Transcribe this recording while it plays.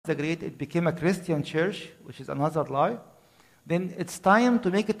the Great, it became a Christian church, which is another lie. Then it's time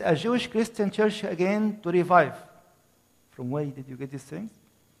to make it a Jewish Christian church again to revive. From where did you get these things?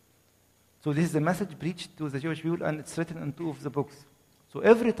 So this is the message preached to the Jewish people, and it's written in 2 of the books. So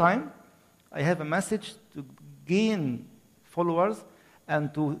every time I have a message to gain followers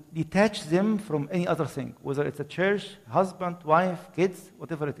and to detach them from any other thing, whether it's a church, husband, wife, kids,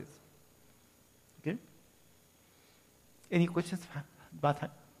 whatever it is. Okay? Any questions about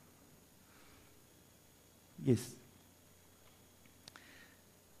that? Yes.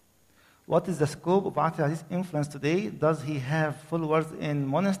 What is the scope of Ati Aziz's influence today? Does he have followers in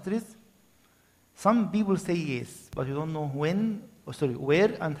monasteries? Some people say yes, but you don't know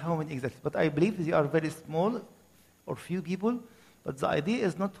where and how many exactly. But I believe they are very small or few people. But the idea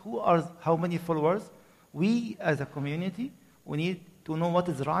is not how many followers. We as a community, we need to know what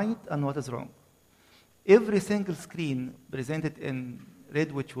is right and what is wrong. Every single screen presented in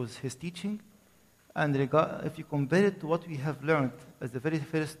red, which was his teaching, and if you compare it to what we have learned as the very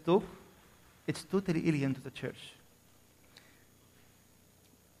first talk, it's totally alien to the church.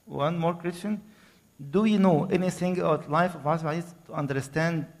 One more question. Do you know anything about the life of Ati Aziz to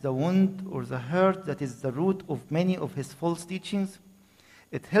understand the wound or the hurt that is the root of many of his false teachings?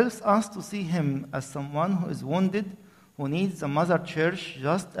 It helps us to see him as someone who is wounded, who needs the mother church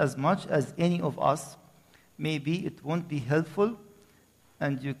just as much as any of us. Maybe it won't be helpful,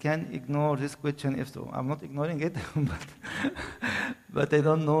 and you can ignore this question if so. I'm not ignoring it, but I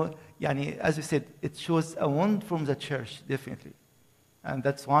don't know. As you said, it shows a wound from the church, definitely. And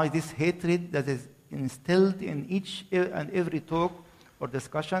that's why this hatred that is instilled in each and every talk or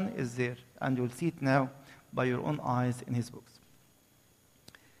discussion is there. And you'll see it now by your own eyes in his books.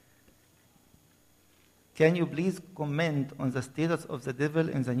 Can you please comment on the status of the devil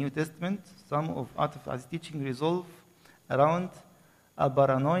in the New Testament? Some of Ati Aziz's teaching revolve around a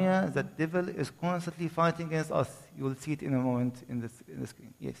paranoia that the devil is constantly fighting against us. You will see it in a moment in the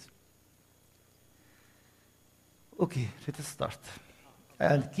screen. Yes. Okay, let us start.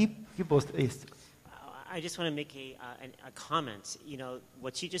 And keep both. Yes. I just want to make a comment.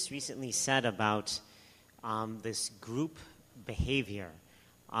 What you just recently said about this group behavior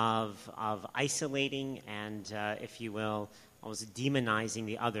of isolating and, if you will, almost demonizing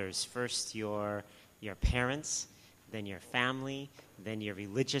the others. First, your parents, then your family, then your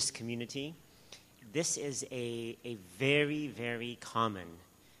religious community. This is a very, very common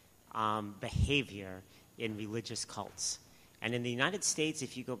behavior in religious cults. And in the United States,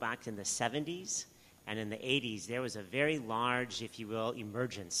 if you go back in the 70s and in the 80s, there was a very large, if you will,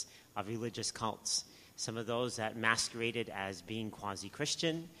 emergence of religious cults. Some of those that masqueraded as being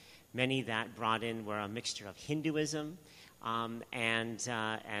quasi-Christian, many that brought in were a mixture of Hinduism and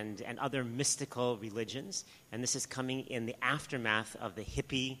other mystical religions. And this is coming in the aftermath of the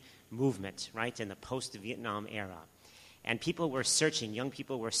hippie movement, right, in the post-Vietnam era. And people were searching, young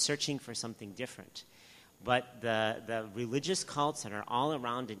people were searching for something different. But the religious cults that are all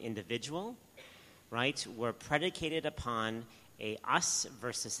around an individual, right, were predicated upon a us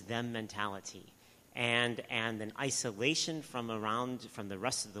versus them mentality. And an isolation from the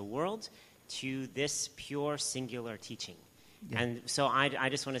rest of the world to this pure singular teaching. Yeah. And so I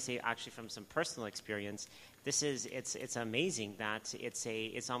just want to say, actually, from some personal experience, it's amazing that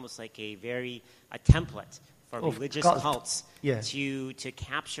it's almost like a template for religious cults to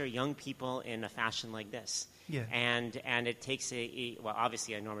capture young people in a fashion like this. Yeah. And it takes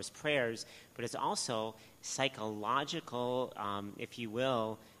obviously enormous prayers, but it's also psychological, if you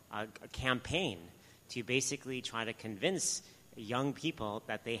will, a campaign to basically try to convince young people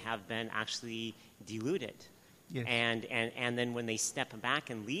that they have been actually deluded. Yes. And then when they step back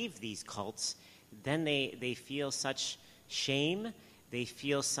and leave these cults, then they feel such shame. They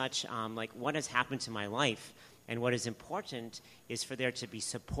feel such like, what has happened to my life? And what is important is for there to be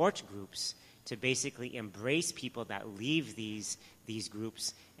support groups to basically embrace people that leave these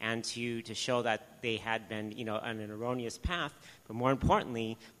groups and to show that they had been, on an erroneous path, but more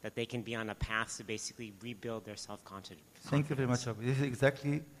importantly, that they can be on a path to basically rebuild their self-confidence. Thank you very much, Rabbi. This is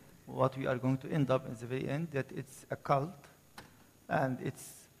exactly what we are going to end up at the very end, that it's a cult and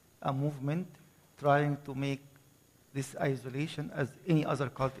it's a movement trying to make this isolation as any other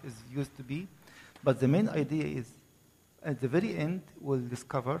cult is used to be. But the main idea is, at the very end, we'll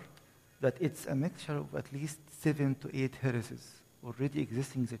discover that it's a mixture of at least 7 to 8 heresies already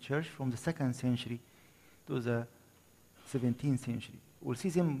existing in the church from the 2nd century to the 17th century. We'll see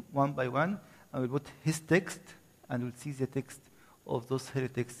them one by one, and we'll put his text, and we'll see the text of those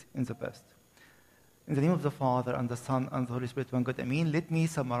heretics in the past. In the name of the Father, and the Son, and the Holy Spirit, one God, Amen. Let me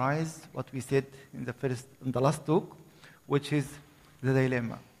summarize what we said in the last talk, which is the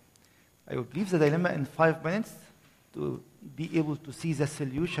dilemma. I will brief the dilemma in 5 minutes to be able to see the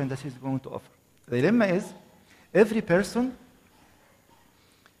solution that he's going to offer. The dilemma is, every person,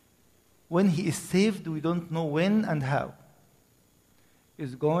 when he is saved, we don't know when and how,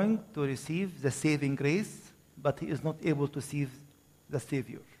 is going to receive the saving grace, but he is not able to see the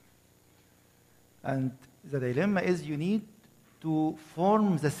Savior. And the dilemma is you need to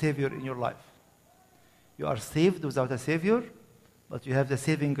form the Savior in your life. You are saved without a Savior, but you have the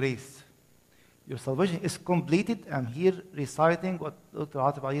saving grace. Your salvation is completed. I'm here reciting what Dr.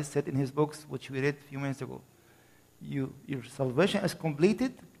 Atif Aziz said in his books, which we read a few minutes ago. Your salvation is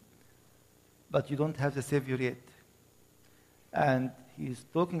completed, but you don't have the Savior yet. And he's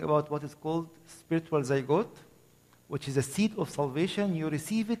talking about what is called spiritual zygote, which is a seed of salvation. You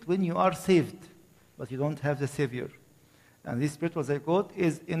receive it when you are saved, but you don't have the Savior. And this spiritual zygote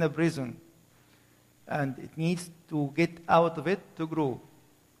is in a prison, and it needs to get out of it to grow.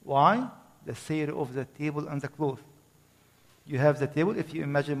 Why? The sale of the table and the cloth. You have the table. If you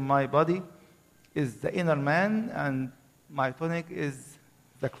imagine my body is the inner man, and my tunic is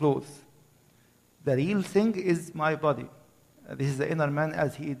the clothes. The real thing is my body. This is the inner man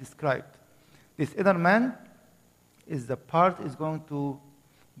as he described. This inner man is the part is going to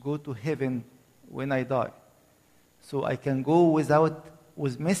go to heaven when I die. So I can go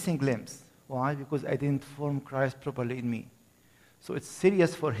with missing limbs. Why? Because I didn't form Christ properly in me. So it's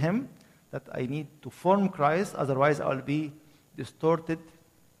serious for him that I need to form Christ, otherwise I'll be distorted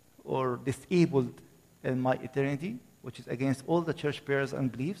or disabled in my eternity, which is against all the church prayers and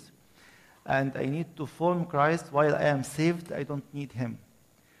beliefs. And I need to form Christ while I am saved. I don't need him.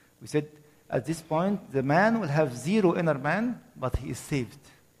 We said at this point, the man will have zero inner man, but he is saved.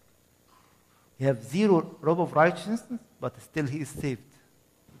 He has zero robe of righteousness, but still he is saved.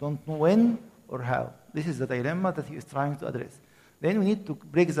 Don't know when or how. This is the dilemma that he is trying to address. Then we need to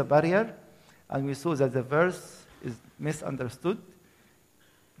break the barrier, and we saw that the verse is misunderstood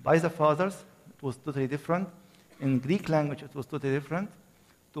by the fathers. It was totally different. In Greek language, it was totally different.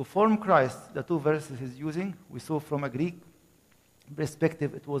 To form Christ, the two verses he's using, we saw from a Greek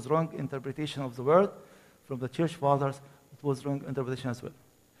perspective, it was wrong interpretation of the word. From the church fathers, it was wrong interpretation as well.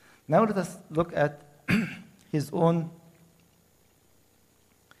 Now let us look at his own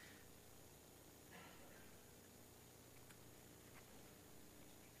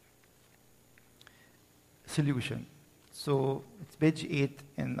solution. So it's page 8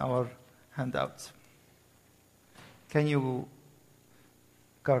 in our handouts. Can you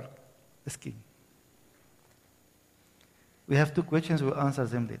card the scheme? We have 2 questions. We'll answer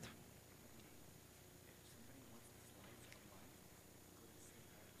them later.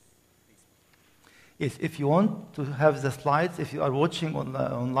 Yes, if you want to have the slides, if you are watching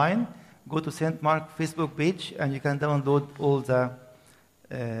online, go to St. Mark Facebook page and you can download all the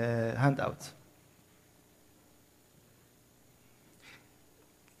handouts.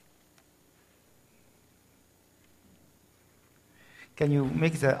 Can you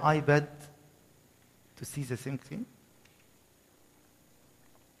make the iPad to see the same thing?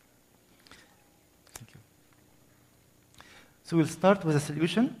 Thank you. So we'll start with a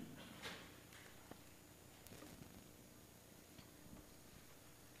solution.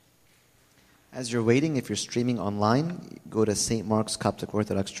 As you're waiting, if you're streaming online, go to St. Mark's Coptic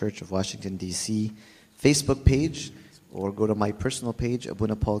Orthodox Church of Washington, D.C. Facebook page, or go to my personal page,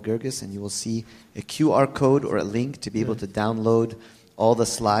 Abuna Paul Gerges, and you will see a QR code or a link to be able to download all the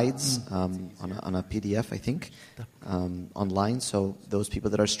slides on a PDF, I think, online. So those people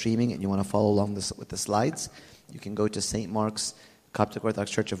that are streaming and you want to follow along with the slides, you can go to St. Mark's Coptic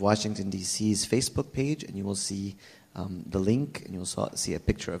Orthodox Church of Washington, D.C.'s Facebook page, and you will see the link, and you'll see a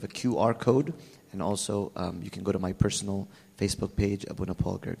picture of a QR code. And also, you can go to my personal Facebook page, Abuna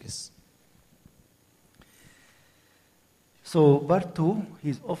Paul Gerges. So, part 2,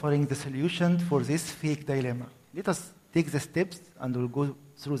 he's offering the solution for this fake dilemma. Let us take the steps, and we'll go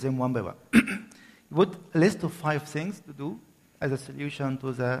through them one by one. He put a list of 5 things to do as a solution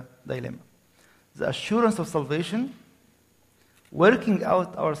to the dilemma. The assurance of salvation, working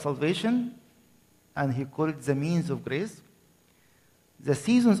out our salvation, and he called it the means of grace, the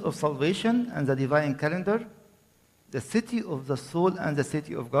seasons of salvation and the divine calendar, the city of the soul and the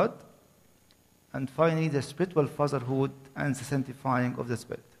city of God, and finally the spiritual fatherhood and the sanctifying of the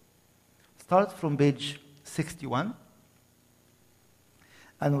Spirit. Start from page 61,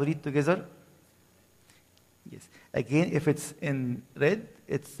 and we read together. Yes. Again, if it's in red,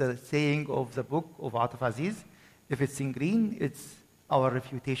 it's the saying of the book of Atif Aziz. If it's in green, it's our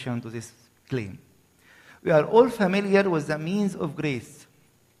refutation to this claim. We are all familiar with the means of grace,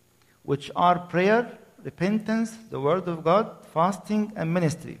 which are prayer, repentance, the Word of God, fasting, and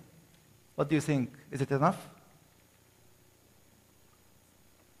ministry. What do you think? Is it enough?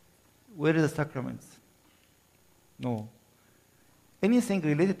 Where are the sacraments? No. Anything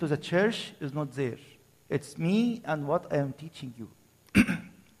related to the church is not there. It's me and what I am teaching you.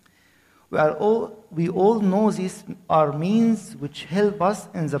 We all know these are means which help us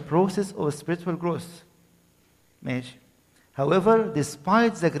in the process of spiritual growth. ماشي. However,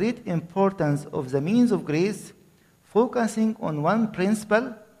 despite the great importance of the means of grace, focusing on one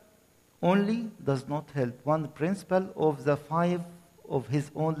principle only does not help. One principle of the 5 of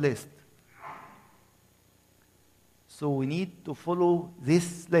his own list. So we need to follow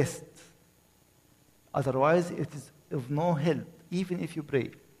this list. Otherwise, it is of no help, even if you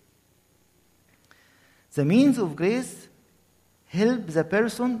pray. The means of grace help the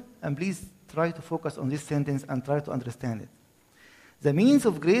person, and please try to focus on this sentence and try to understand it. The means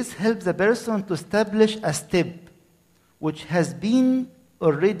of grace helps the person to establish a step which has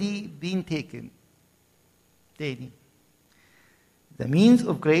already been taken. تاني. The means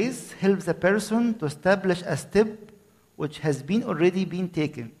of grace helps the person to establish a step which has already been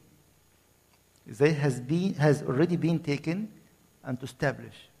taken. They has already been taken and to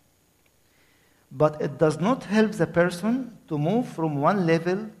establish. But it does not help the person to move from one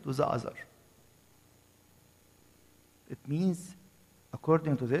level to the other. It means,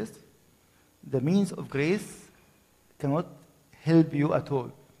 according to this, the means of grace cannot help you at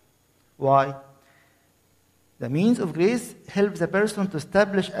all. Why? The means of grace helps the person to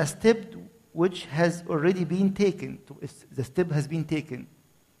establish a step which has already been taken. The step has been taken.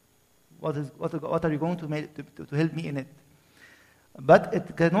 What are you going to help me in it? But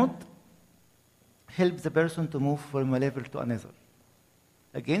it cannot help the person to move from a level to another.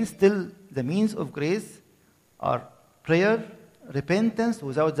 Again, still, the means of grace are prayer, repentance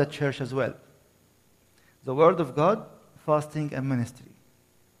without the church as well, the word of God, fasting, and ministry.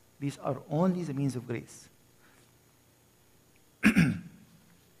 These are only the means of grace.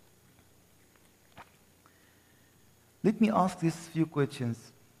 Let me ask these few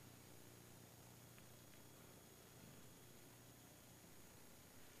questions.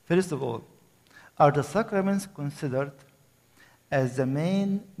 First of all, are the sacraments considered as the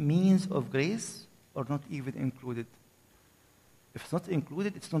main means of grace or not even included? If it's not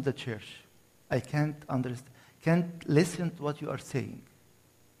included, it's not the church. I can't listen to what you are saying.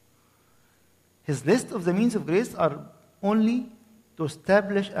 His list of the means of grace are only to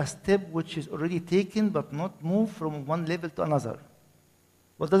establish a step which is already taken but not move from one level to another.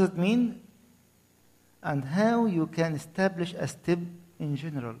 What does it mean? And how you can establish a step in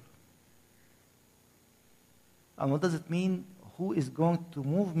general. And what does it mean? Who is going to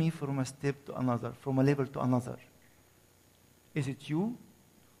move me from a step to another, from a level to another? Is it you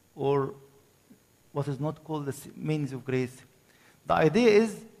or what is not called the means of grace? The idea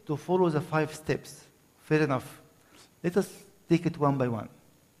is to follow the 5 steps. Fair enough. Let us take it one by one.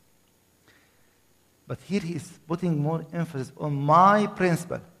 But here he is putting more emphasis on my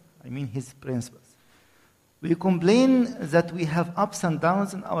principle. I mean his principles. We complain that we have ups and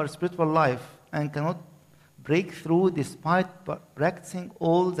downs in our spiritual life and cannot break through despite practicing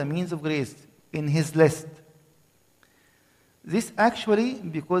all the means of grace in his list. This actually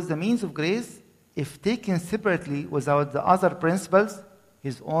because the means of grace, if taken separately without the other principles,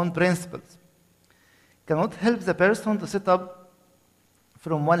 his own principles, cannot help the person to set up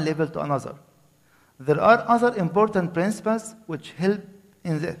from one level to another. There are other important principles which help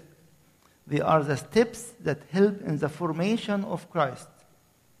in this. They are the steps that help in the formation of Christ.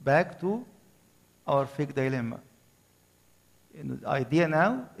 Back to our fig dilemma. In the idea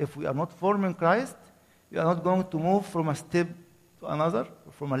now, if we are not forming Christ, we are not going to move from a step to another,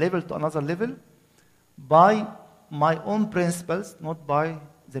 from a level to another level, by my own principles, not by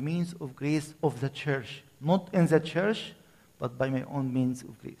the means of grace of the church. Not in the church, but by my own means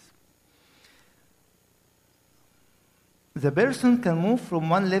of grace. The person can move from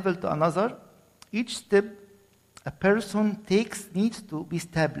one level to another. Each step a person takes needs to be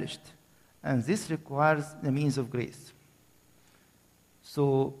established, and this requires the means of grace.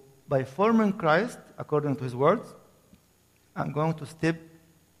 So, by forming Christ, according to his words, I'm going to step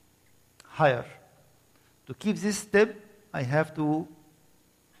higher. To keep this step, I have to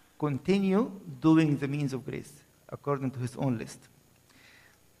continue doing the means of grace, according to his own list.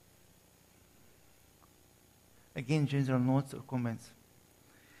 Again, general notes or comments.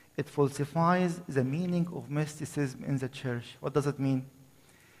 It falsifies the meaning of mysticism in the church. What does it mean?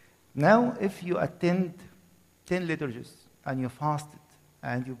 Now, if you attend 10 liturgies and you fasted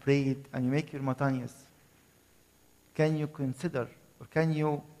and you prayed and you make your matanias, can you consider or can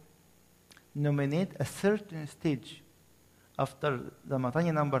you nominate a certain stage after the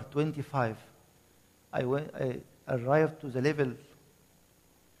Matanya number 25, I arrived to the level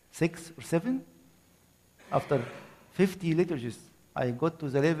 6 or 7. After 50 liturgies, I got to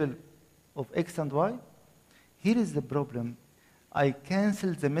the level of X and Y. Here is the problem. I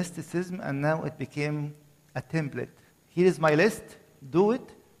canceled the mysticism and now it became a template. Here is my list. Do it.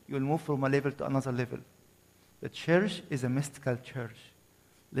 You will move from a level to another level. The church is a mystical church,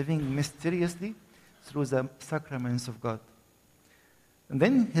 living mysteriously through the sacraments of God. And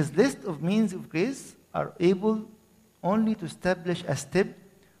then his list of means of grace are able only to establish a step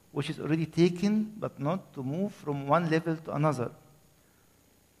which is already taken, but not to move from one level to another.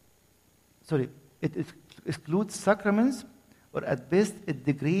 It excludes sacraments, or at best it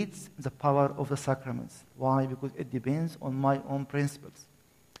degrades the power of the sacraments. Why? Because it depends on my own principles.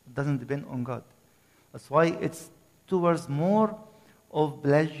 It doesn't depend on God. That's why it's towards more of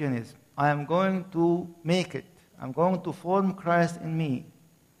Pelagianism. I am going to make it. I'm going to form Christ in me,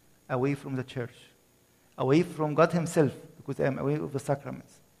 away from the church, away from God himself, because I am away of the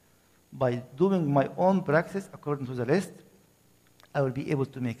sacraments. By doing my own practice according to the list, I will be able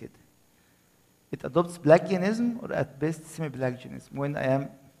to make it. It adopts Pelagianism, or at best semi-Pelagianism, when I am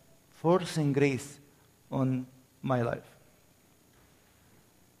forcing grace on my life.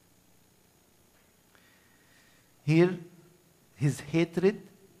 Here, his hatred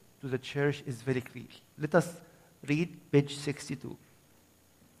to the church is very clear. Let us read page 62.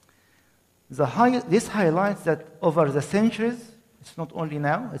 This highlights that over the centuries, it's not only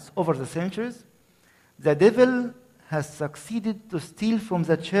now, it's over the centuries, the devil has succeeded to steal from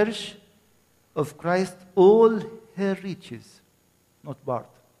the church of Christ all her riches, not part,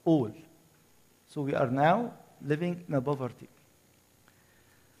 all. So we are now living in a poverty.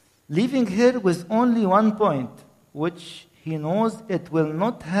 Leaving her with only one point, which he knows it will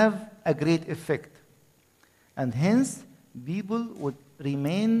not have a great effect. And hence, people would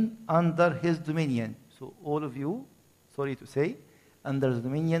remain under his dominion. So all of you, sorry to say, under the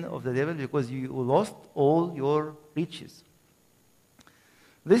dominion of the devil, because you lost all your riches.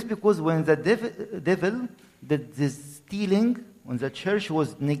 This because when the devil did this stealing, when the church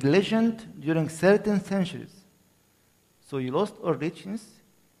was negligent during certain centuries. So you lost all riches,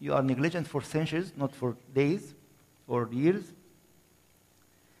 you are negligent for centuries, not for days or years.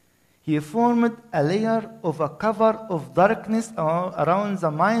 He formed a layer of a cover of darkness around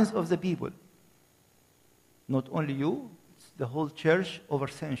the minds of the people. Not only you, it's the whole church over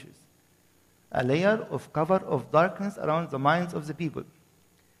centuries. A layer of cover of darkness around the minds of the people.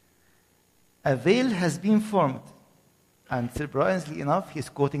 A veil has been formed. And surprisingly enough, he's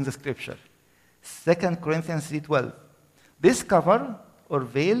quoting the scripture. 2 Corinthians 3:12. This cover or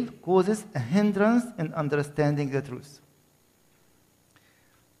veil causes a hindrance in understanding the truth.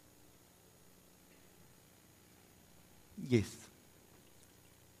 Yes.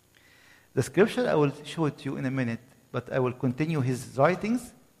 The scripture, I will show it to you in a minute, but I will continue his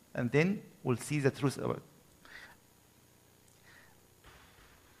writings, and then we'll see the truth about it.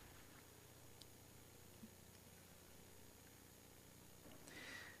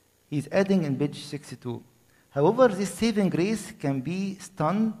 He's adding in page 62. However, this saving grace can be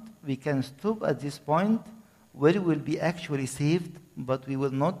stunned. We can stop at this point where we will be actually saved, but we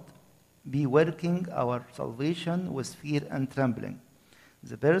will not be working our salvation with fear and trembling.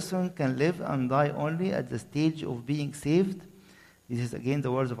 The person can live and die only at the stage of being saved. This is again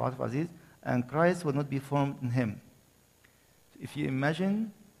the words of Atif Aziz. And Christ will not be formed in him. If you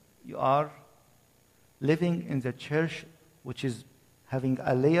imagine you are living in the church which is having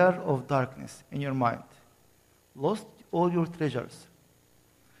a layer of darkness in your mind, lost all your treasures,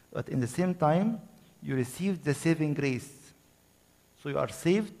 but in the same time, you received the saving grace. So you are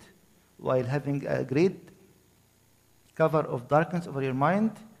saved while having a great cover of darkness over your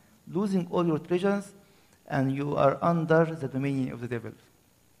mind, losing all your treasures, and you are under the dominion of the devil.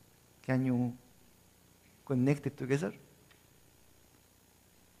 Can you connect it together?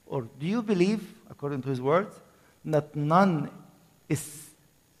 Or do you believe, according to his words, that none is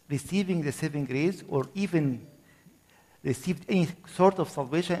receiving the saving grace or even received any sort of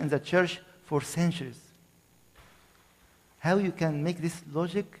salvation in the church for centuries? How you can make this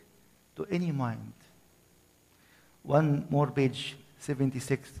logic to any mind? One more page,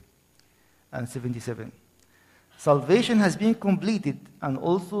 76 and 77. Salvation has been completed, and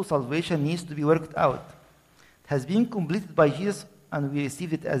also salvation needs to be worked out. It has been completed by Jesus, and we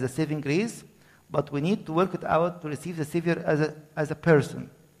receive it as a saving grace, but we need to work it out to receive the Savior as a person.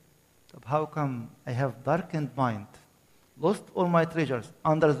 How come I have darkened mind, lost all my treasures,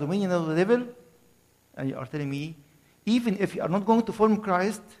 under the dominion of the devil, and you are telling me, even if you are not going to form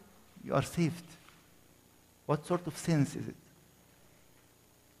Christ, you are saved? What sort of sense is it?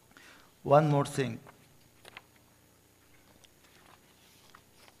 one more thing.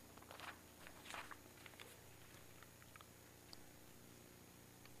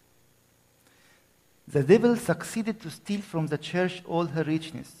 The devil succeeded to steal from the church all her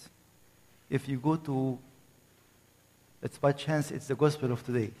richness. If you go to, it's by chance, it's the gospel of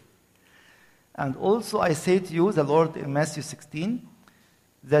today. And also I say to you, the Lord in Matthew 16,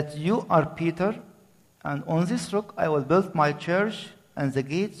 that you are Peter, and on this rock I will build my church, and the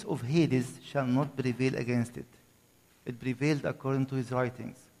gates of Hades shall not prevail against it. It prevailed according to his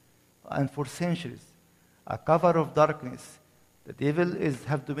writings. And for centuries, a cover of darkness, the devil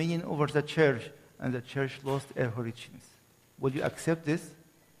have dominion over the church, and the church lost her richness. Will you accept this?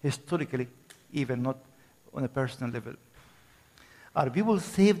 Historically, even not on a personal level. Are people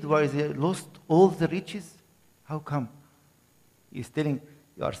saved while they lost all the riches? How come? He's telling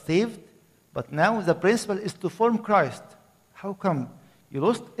you are saved, but now the principle is to form Christ. How come? You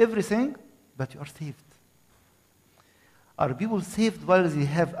lost everything, but you are saved. Are people saved while they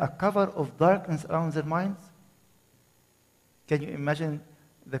have a cover of darkness around their minds? Can you imagine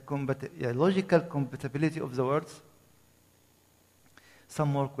the logical compatibility of the words? Some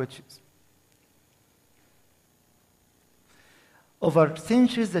more questions. Over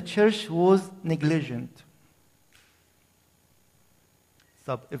centuries, the church was negligent.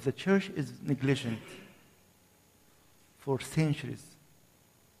 So if the church is negligent for centuries,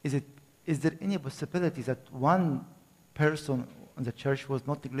 is there any possibility that one person in the church was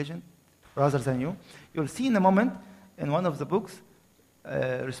not negligent rather than you? You'll see in a moment in one of the books,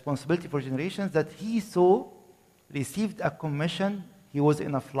 Responsibility for Generations, that he received a commission. He was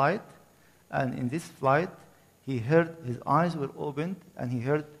in a flight, and in this flight, he heard, his eyes were opened, and he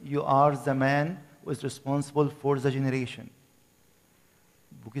heard, you are the man who is responsible for the generation.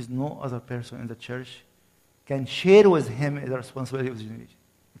 Because no other person in the church can share with him the responsibility of the generation.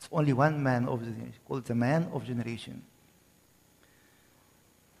 It's only one man of the generation, called the man of generation.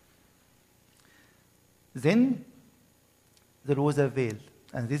 Then there was a veil,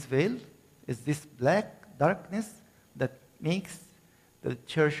 and this veil is this black darkness that makes the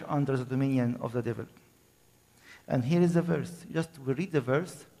church under the dominion of the devil. And here is the verse. Just we read the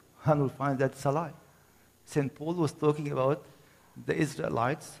verse, and we'll find that it's a lie. St. Paul was talking about the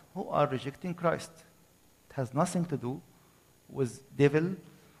Israelites who are rejecting Christ. It has nothing to do with devil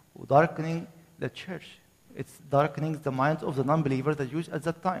darkening the church. It's darkening the minds of the non-believers, the Jews at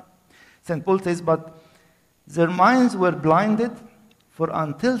that time. St. Paul says, but their minds were blinded, for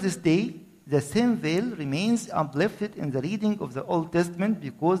until this day, the same veil remains uplifted in the reading of the Old Testament,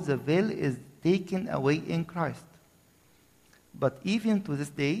 because the veil is taken away in Christ. But even to this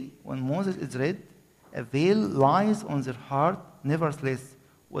day, when Moses is read, a veil lies on their heart. Nevertheless,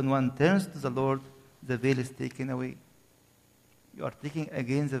 when one turns to the Lord, the veil is taken away. You are taking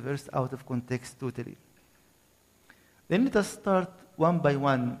again the verse out of context totally. Then let us start one by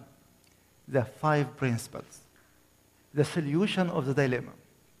one the 5 principles, the solution of the dilemma.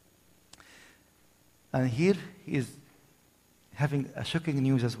 And here he is having a shocking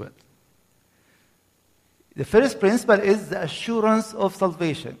news as well. The first principle is the assurance of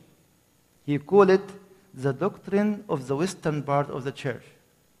salvation. He called it the doctrine of the western part of the church.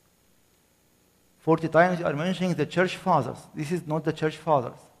 40 times you are mentioning the church fathers. This is not the church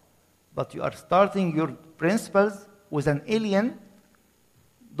fathers. But you are starting your principles with an alien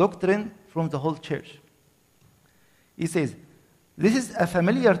doctrine from the whole church. He says, this is a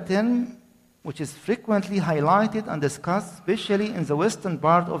familiar term which is frequently highlighted and discussed, especially in the western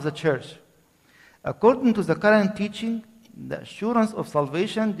part of the church. According to the current teaching, the assurance of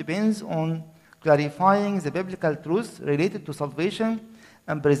salvation depends on clarifying the biblical truths related to salvation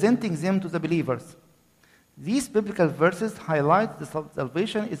and presenting them to the believers. These biblical verses highlight that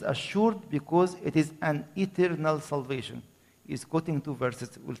salvation is assured because it is an eternal salvation. He's quoting 2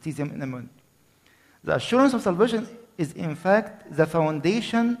 verses. We'll see them in a moment. The assurance of salvation is, in fact, the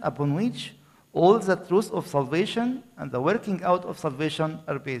foundation upon which all the truths of salvation and the working out of salvation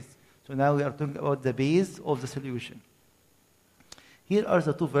are based. So now we are talking about the base of the solution. Here are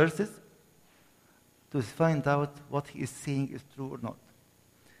the 2 verses to find out what he is saying is true or not.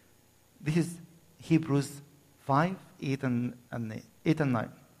 This is Hebrews 5, 8 and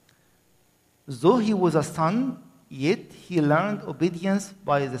 9. Though he was a son, yet he learned obedience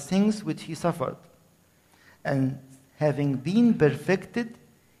by the things which he suffered. And having been perfected,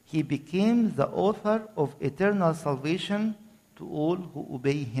 he became the author of eternal salvation to all who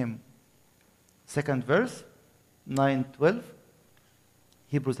obey him. Second verse, 9:12,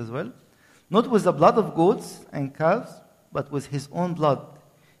 Hebrews as well. Not with the blood of goats and calves, but with his own blood.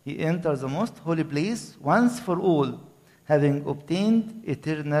 He entered the most holy place once for all, having obtained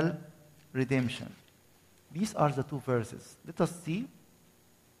eternal redemption. These are the two verses. Let us see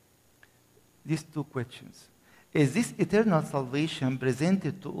these two questions. Is this eternal salvation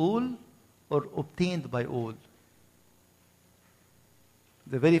presented to all or obtained by all?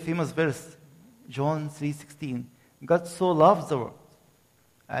 The very famous verse, John 3:16. God so loved the world,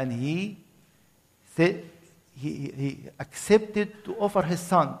 and he said he accepted to offer his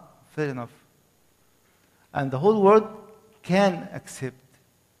son. Fair enough. And the whole world can accept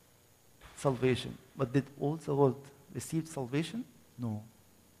salvation. But did all the world receive salvation? No.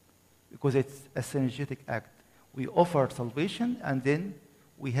 Because it's a synergetic act. We offer salvation, and then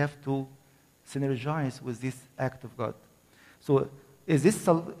we have to synergize with this act of God. So, is this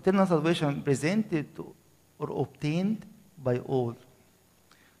eternal salvation presented to or obtained by all?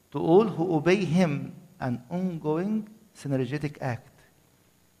 To all who obey Him, an ongoing synergetic act.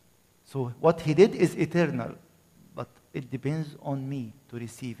 So, what He did is eternal, but it depends on me to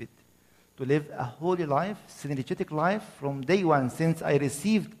receive it. To live a holy life, synergetic life from day one, since I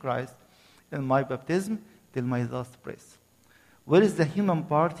received Christ in my baptism till my last breath. Where is the human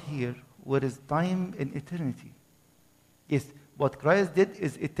part here? Where is time and eternity? Yes, what Christ did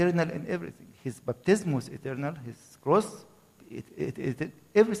is eternal in everything. His baptism was eternal. His cross,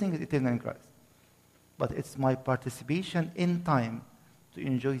 everything is eternal in Christ. But it's my participation in time to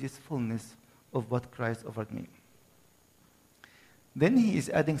enjoy this fullness of what Christ offered me. Then he is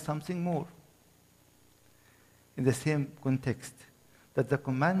adding something more in the same context, that the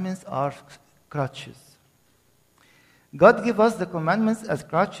commandments are crutches. God gave us the commandments as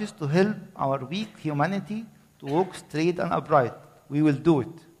crutches to help our weak humanity to walk straight and upright. We will do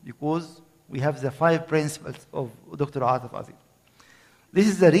it because we have the 5 principles of Dr. Atif Aziz. This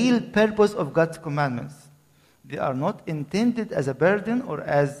is the real purpose of God's commandments. They are not intended as a burden or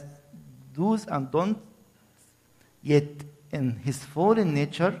as do's and don'ts, yet in his fallen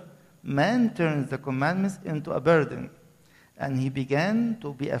nature, man turns the commandments into a burden, and he began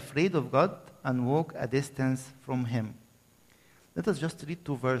to be afraid of God and walk a distance from him. Let us just read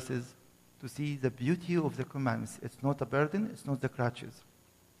 2 verses to see the beauty of the commandments. It's not a burden, it's not the crutches.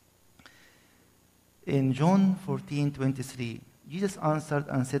 In John 14:23, Jesus answered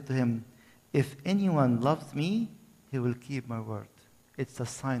and said to him, "If anyone loves me, he will keep my word." It's a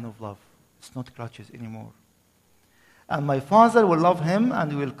sign of love. It's not crutches anymore. "And my Father will love him,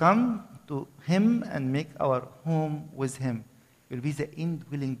 and we will come to him and make our home with him." It will be the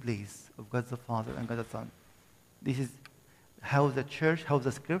indwelling place of God the Father and God the Son. This is how the church, how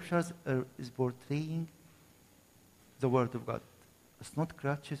the scriptures is portraying the word of God. It's not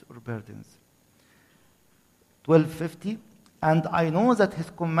crutches or burdens. 12:50, "And I know that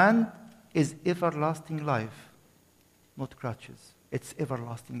his command is everlasting life." Not crutches. It's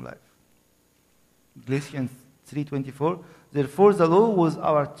everlasting life. Galatians 3:24, "Therefore the law was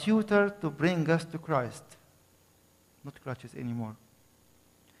our tutor to bring us to Christ." Not crutches anymore.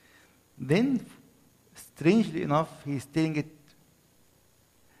 Then, strangely enough, he's telling it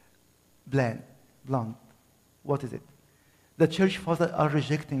blunt. What is it? The church fathers are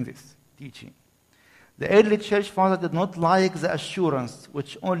rejecting this teaching. The early church fathers did not like the assurance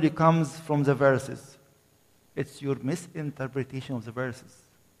which only comes from the verses. It's your misinterpretation of the verses.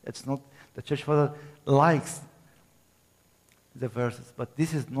 It's not, the church father likes the verses, but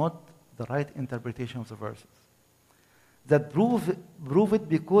this is not the right interpretation of the verses. That prove it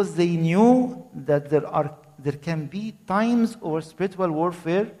because they knew that there can be times of spiritual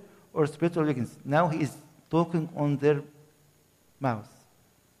warfare or spiritual weakness. Now he is talking on their mouth.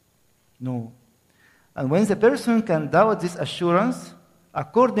 No. And when the person can doubt this assurance,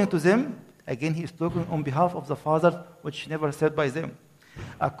 according to them, again he is talking on behalf of the Father, which never said by them.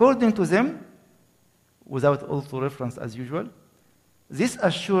 According to them, without also reference as usual, this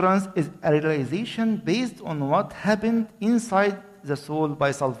assurance is a realization based on what happened inside the soul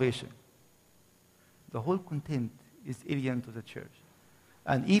by salvation. The whole content is alien to the church.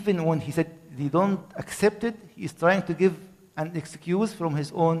 And even when he said they don't accept it, he is trying to give an excuse from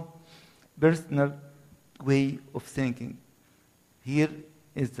his own personal way of thinking. Here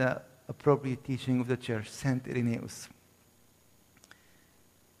is the appropriate teaching of the church, Saint Irenaeus.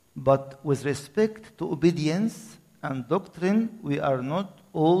 "But with respect to obedience and doctrine, we are not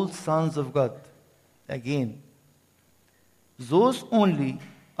all sons of God." Again, those only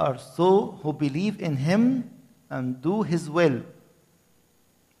are so who believe in him and do his will.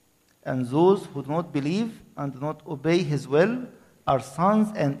 And those who do not believe and do not obey his will are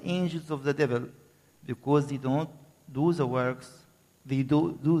sons and angels of the devil, because they don't do the works, they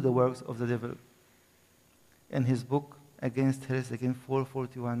do the works of the devil. In his book, Against Heresy, again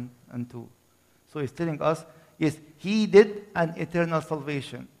 4:41 and 2. So he's telling us, yes, he did an eternal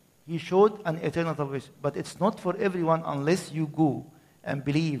salvation. He showed an eternal salvation. But it's not for everyone unless you go and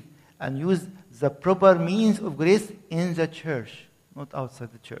believe and use the proper means of grace in the church, not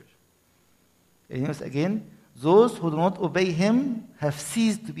outside the church. And yes, again, those who do not obey him have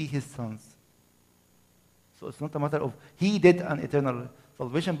ceased to be his sons. So it's not a matter of he did an eternal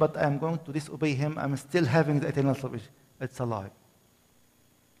salvation, but I'm going to disobey him. I'm still having the eternal salvation. It's a lie.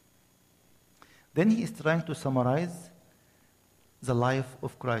 Then he is trying to summarize the life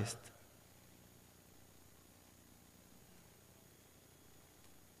of Christ.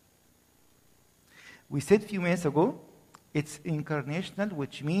 We said a few minutes ago, it's incarnational,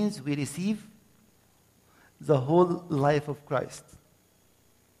 which means we receive the whole life of Christ.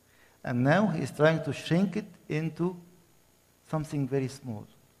 And now he is trying to shrink it into something very small.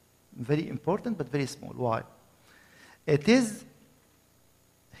 Very important, but very small. Why? It is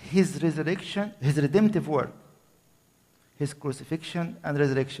his resurrection, his redemptive work, his crucifixion and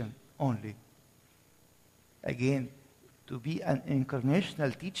resurrection only. Again, to be an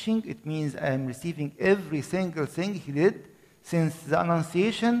incarnational teaching, it means I am receiving every single thing he did since the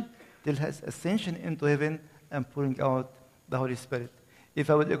Annunciation till his ascension into heaven and pouring out the Holy Spirit. If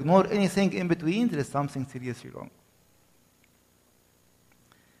I would ignore anything in between, there is something seriously wrong.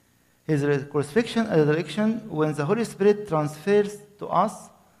 His crucifixion and resurrection, when the Holy Spirit transfers to us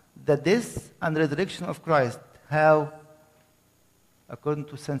the death and resurrection of Christ, how? According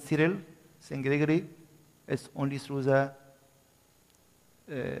to St. Cyril, St. Gregory, it's only through the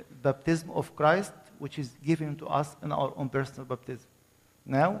baptism of Christ, which is given to us in our own personal baptism.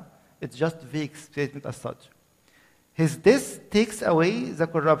 Now, it's just a vague statement as such. His death takes away the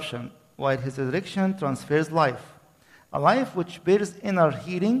corruption, while his resurrection transfers life, a life which bears inner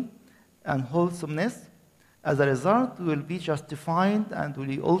healing and wholesomeness. As a result, we will be justified and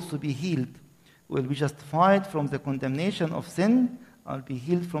will also be healed. We will be justified from the condemnation of sin and be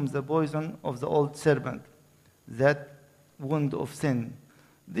healed from the poison of the old serpent, that wound of sin.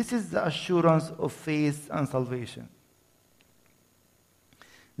 This is the assurance of faith and salvation.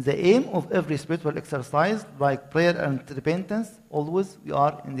 The aim of every spiritual exercise, like prayer and repentance, always we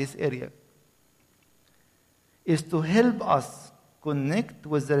are in this area, is to help us connect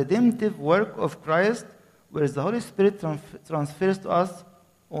with the redemptive work of Christ, where the Holy Spirit transfers to us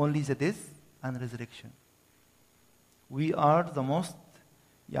only the death and resurrection. We are the most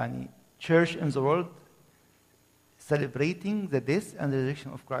church in the world celebrating the death and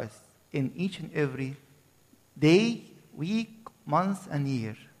resurrection of Christ in each and every day, week, month, and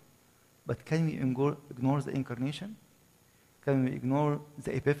year. But can we ignore the incarnation? Can we ignore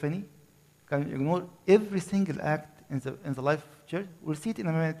the epiphany? Can we ignore every single act in the life of church? We'll see it in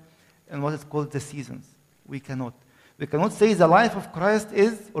a minute in what is called the seasons. We cannot. We cannot say the life of Christ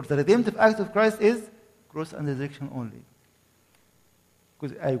is, or the redemptive act of Christ is, cross and resurrection only.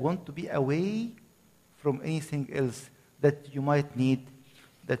 Because I want to be away from anything else that you might need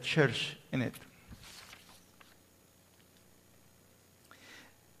the church in it.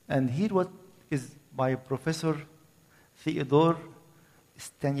 And here what is by Professor Theodore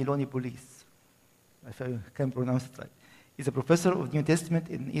Stanilounopoulos, if I can pronounce it right. He's a professor of New Testament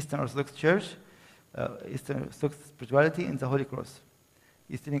in Eastern Orthodox Church, Eastern Orthodox spirituality in the Holy Cross.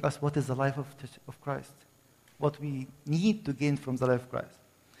 He's telling us what is the life of Christ, what we need to gain from the life of Christ.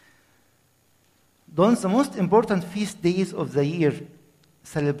 Don't the most important feast days of the year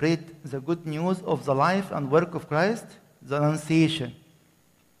celebrate the good news of the life and work of Christ? The Annunciation,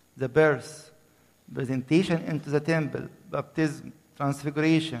 the birth, presentation into the temple, baptism,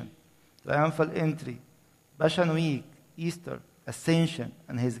 transfiguration, triumphal entry, Passion Week, Easter, Ascension,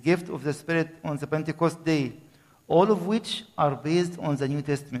 and his gift of the Spirit on the Pentecost day, all of which are based on the New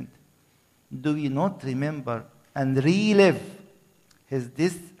Testament. Do we not remember and relive his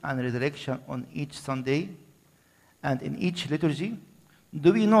death and resurrection on each Sunday and in each liturgy?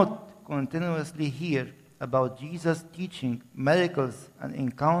 Do we not continuously hear about Jesus' teaching, miracles, and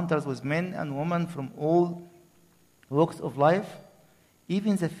encounters with men and women from all walks of life?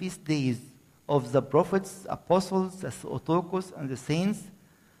 Even the feast days of the prophets, apostles, the Theotokos, and the saints,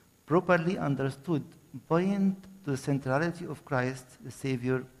 properly understood, point to the centrality of Christ, the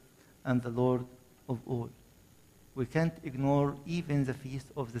Savior and the Lord of all. We can't ignore even the feast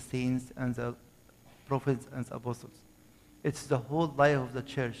of the saints and the prophets and the apostles. It's the whole life of the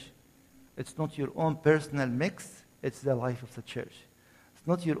church. It's not your own personal mix, it's the life of the church. It's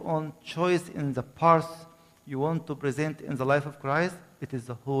not your own choice in the parts you want to present in the life of Christ, it is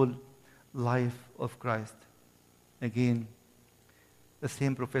the whole life of Christ. Again, the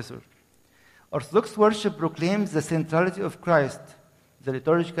same professor. Orthodox worship proclaims the centrality of Christ. The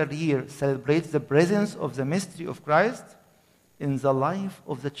liturgical year celebrates the presence of the mystery of Christ in the life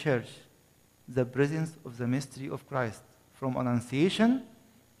of the church the presence of the mystery of Christ, from Annunciation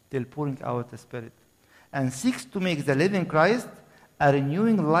till pouring out the Spirit, and seeks to make the living Christ a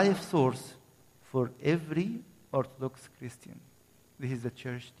renewing life source for every Orthodox Christian. This is the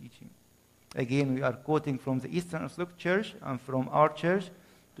church teaching. Again, we are quoting from the Eastern Orthodox Church and from our church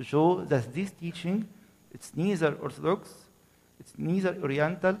to show that this teaching, it's neither Orthodox, it's neither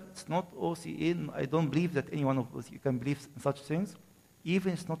Oriental, it's not OCA. I don't believe that any one of us you can believe in such things.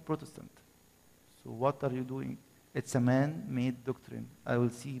 Even it's not Protestant. So what are you doing? It's a man-made doctrine. I will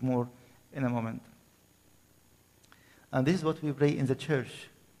see more in a moment. And this is what we pray in the church.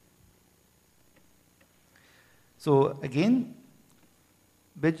 So again,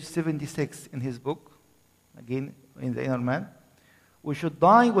 page 76 in his book, again in the Inner Man, we should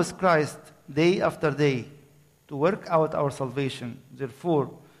die with Christ day after day to work out our salvation.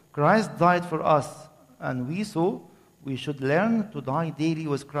 Therefore, Christ died for us, and we should learn to die daily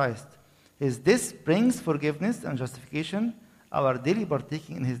with Christ. His death brings forgiveness and justification. Our daily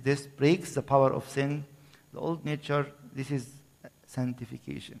partaking in his death breaks the power of sin, the old nature. This is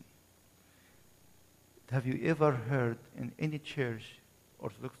sanctification. Have you ever heard in any church,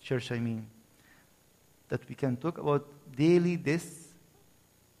 Orthodox church I mean, that we can talk about daily death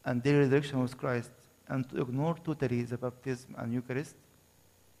and daily resurrection with Christ and to ignore totally the baptism and Eucharist?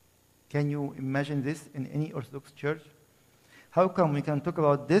 Can you imagine this in any Orthodox church? How come we can talk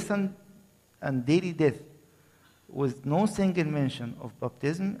about death and daily death with no single mention of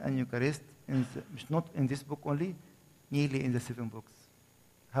baptism and Eucharist, not in this book only, nearly in the 7 books?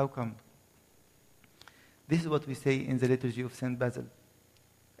 How come? This is what we say in the liturgy of St. Basil.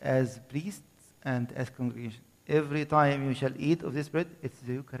 As priests and as congregation, every time you shall eat of this bread, it's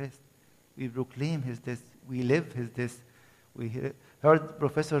the Eucharist. We proclaim his death. We live his death. We heard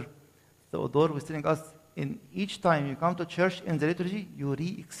Professor Theodore was telling us, in each time you come to church in the liturgy, you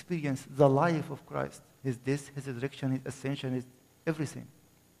re-experience the life of Christ. His death, his resurrection, his ascension, his everything.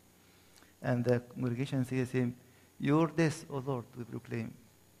 And the congregation says the same. Your death, O Lord, we proclaim.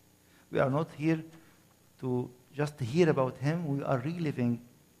 We are not here to just hear about him. We are reliving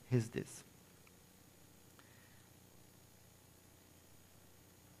his death.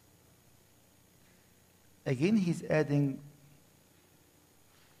 Again, he's adding.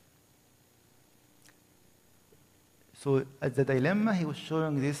 So at the dilemma, he was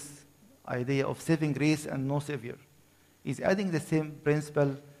showing this idea of saving grace and no savior. He's adding the same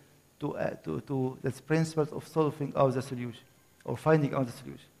principle to the principles of solving out the solution or finding out the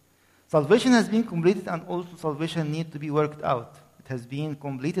solution. Salvation has been completed, and also salvation needs to be worked out. It has been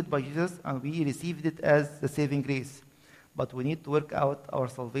completed by Jesus, and we received it as the saving grace. But we need to work out our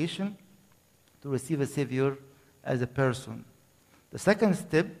salvation to receive a Savior as a person. The second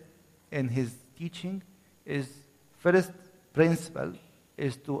step in his teaching is, first principle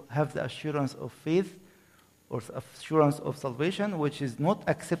is to have the assurance of faith or assurance of salvation, which is not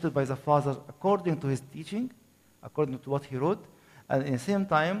accepted by the Father according to his teaching, according to what he wrote. And at the same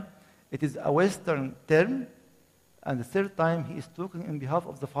time, it is a Western term. And the third time, he is talking in behalf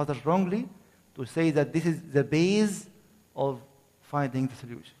of the Father wrongly to say that this is the base of finding the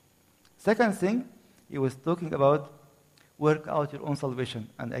solution. Second thing, he was talking about work out your own salvation.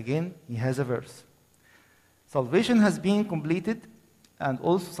 And again, he has a verse. Salvation has been completed, and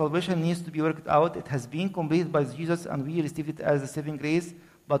also salvation needs to be worked out. It has been completed by Jesus, and we received it as a saving grace,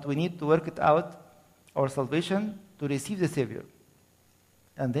 but we need to work it out, our salvation, to receive the Savior.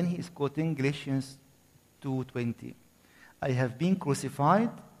 And then he is quoting Galatians 2:20. I have been crucified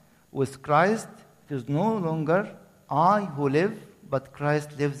with Christ. It is no longer I who live, but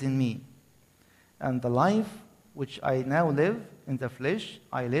Christ lives in me. And the life which I now live in the flesh,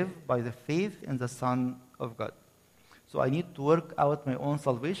 I live by the faith in the Son of God. So I need to work out my own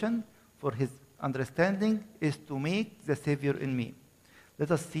salvation, for his understanding is to make the Savior in me. Let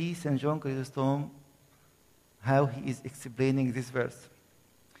us see St. John Chrysostom, how he is explaining this verse.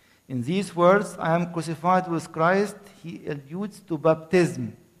 In these words, I am crucified with Christ, he alludes to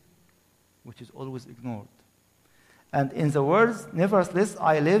baptism, which is always ignored. And in the words, nevertheless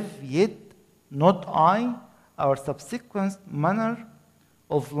I live, yet not I, our subsequent manner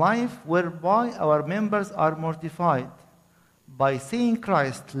of life whereby our members are mortified. By saying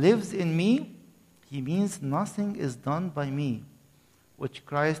Christ lives in me, he means nothing is done by me, which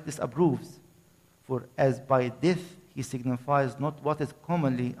Christ disapproves. For as by death he signifies not what is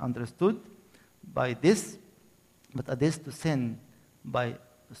commonly understood by this, but a death to sin.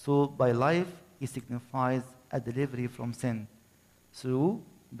 So by life he signifies a delivery from sin through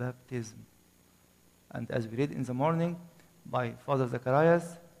baptism. And as we read in the morning by Father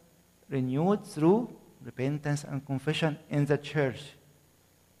Zacharias, renewed through repentance and confession in the church,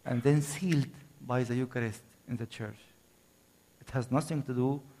 and then sealed by the Eucharist in the church. It has nothing to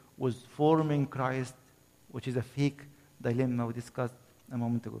do with forming Christ, which is a fake dilemma we discussed a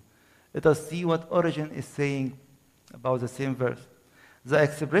moment ago. Let us see what Origen is saying about the same verse. The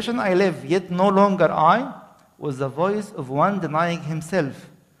expression "I live, yet no longer I" was the voice of one denying himself,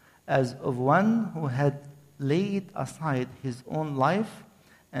 as of one who had laid aside his own life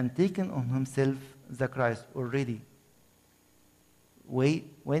and taken on himself the Christ already.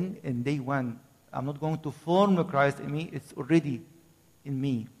 When in day one, I'm not going to form Christ in me, it's already in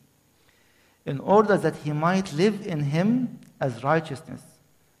me. In order that he might live in him as righteousness,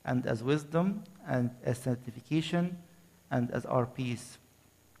 and as wisdom, and as sanctification, and as our peace,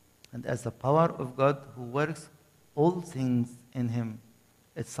 and as the power of God who works all things in him.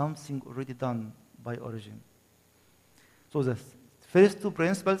 It's something already done by Origen. So the first two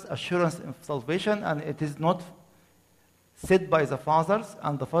principles, assurance of salvation, and it is not said by the fathers,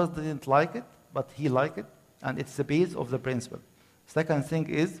 and the fathers didn't like it, but he liked it, and it's the base of the principle. Second thing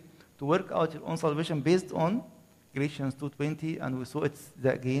is to work out your own salvation based on Galatians 2:20, and we saw it's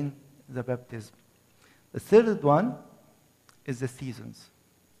again the baptism. The third one is the seasons.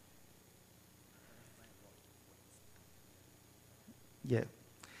 Yeah.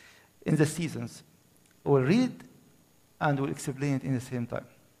 In the seasons, we'll read and we'll explain it in the same time.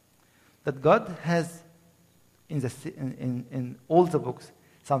 That God has in all the books,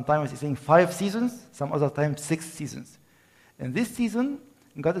 sometimes he's saying 5 seasons, some other times 6 seasons. In this season,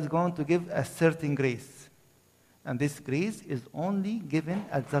 God is going to give a certain grace. And this grace is only given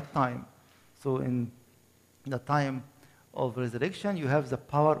at that time. So in the time of resurrection, you have the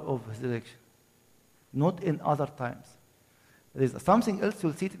power of resurrection. Not in other times. There is something else,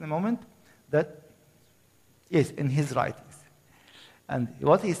 you'll see it in a moment, that is in his writings. And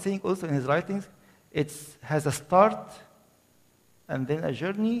what he's saying also in his writings, it has a start, and then a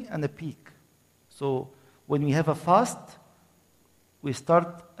journey, and a peak. So when we have a fast, we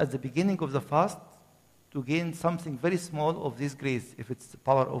start at the beginning of the fast to gain something very small of this grace, if it's the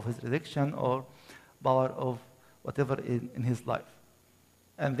power of his resurrection or power of whatever in his life.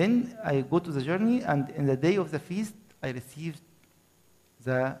 And then I go to the journey, and in the day of the feast, I received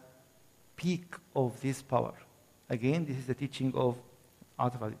the peak of this power. Again, this is the teaching of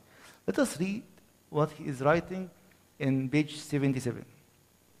Atavali. Let us read what he is writing in page 77.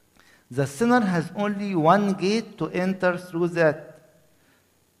 The sinner has only one gate to enter through that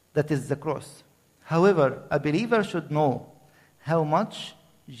is the cross. However, a believer should know how much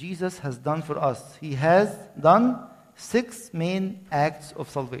Jesus has done for us. He has done 6 main acts of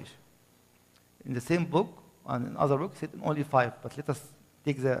salvation. In the same book, and in other books, it's only 5, but let us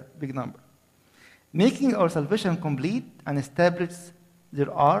take the big number. Making our salvation complete and establish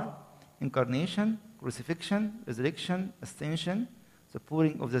there are incarnation, crucifixion, resurrection, ascension, the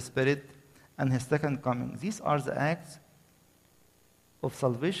pouring of the Spirit, and his second coming. These are the acts of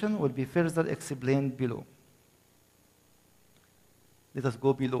salvation, will be further explained below. Let us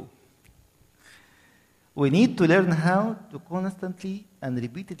go below. We need to learn how to constantly and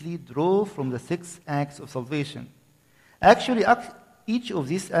repeatedly draw from the 6 acts of salvation. Actually, each of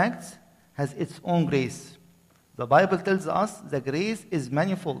these acts has its own grace. The Bible tells us the grace is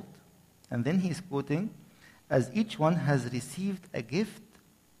manifold. And then he is quoting, as each one has received a gift,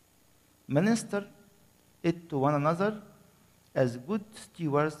 minister it to one another as good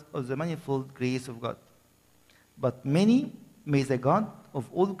stewards of the manifold grace of God. But many may the God of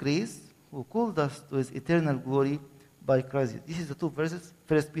all grace, who called us to his eternal glory by Christ. This is the 2 verses,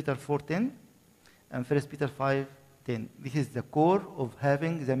 1 Peter 4:10 and 1 Peter 5:10. This is the core of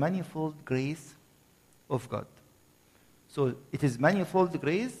having the manifold grace of God. So it is manifold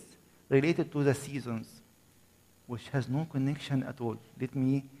grace related to the seasons, which has no connection at all. Let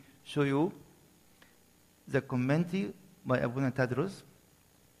me show you the commentary by Abuna Tadros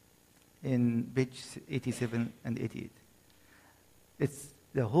in page 87 and 88. It's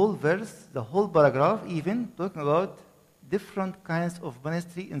the whole verse, the whole paragraph even, talking about different kinds of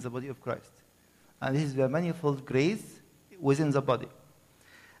ministry in the body of Christ. And this is the manifold grace within the body.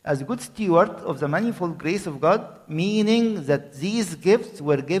 As a good steward of the manifold grace of God, meaning that these gifts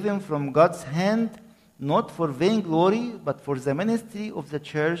were given from God's hand, not for vainglory, but for the ministry of the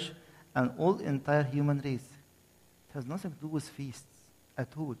church and all entire human race. It has nothing to do with feasts at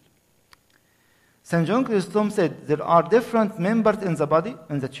all. St. John Chrysostom said, there are different members in the body,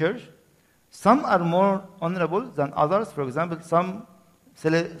 in the church. Some are more honorable than others. For example, some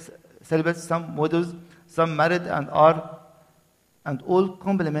celibates, some widows, some married, and all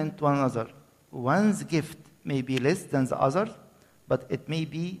complement one another. One's gift may be less than the other, but it may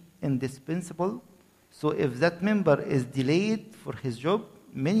be indispensable So if that member is delayed for his job,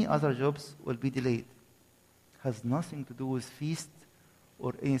 many other jobs will be delayed. Has nothing to do with feast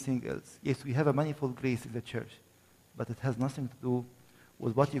or anything else. Yes, we have a manifold grace in the church, but it has nothing to do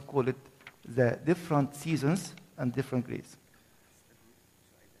with what you call it, the different seasons and different grace.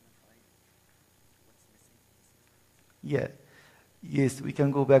 Yeah. Yes, we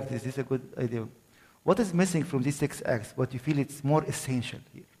can go back to this. This is a good idea. What is missing from these 6 acts? What you feel it's more essential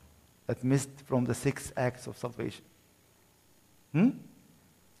here, that missed from the 6 acts of salvation?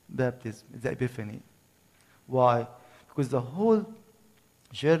 Baptism, the Epiphany. Why? Because the whole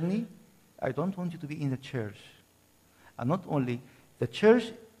journey, I don't want you to be in the church. And not only the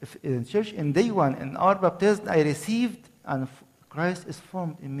church, in day one, in our baptism, I received, and Christ is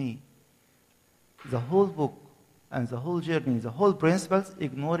formed in me. The whole book and the whole journey, the whole principles,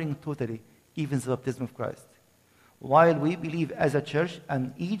 ignoring totally even the baptism of Christ. While we believe as a church,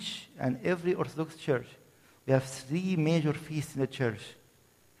 and each and every Orthodox church, we have 3 major feasts in the church.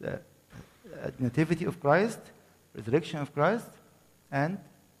 The Nativity of Christ, Resurrection of Christ, and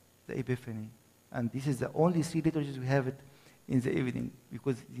the Epiphany. And this is the only 3 liturgies we have it in the evening,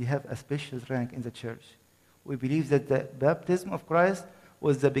 because they have a special rank in the church. We believe that the baptism of Christ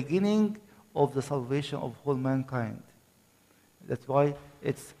was the beginning of the salvation of whole mankind. That's why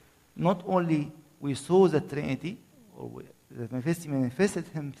it's not only we saw the Trinity, or that manifested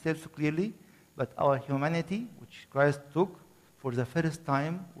himself clearly, but our humanity, which Christ took for the first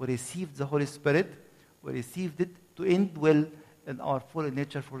time, we received the Holy Spirit, we received it to indwell in our fallen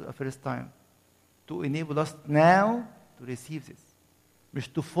nature for the first time, to enable us now to receive this.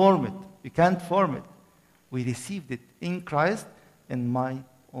 Not to form it. We can't form it. We received it in Christ in my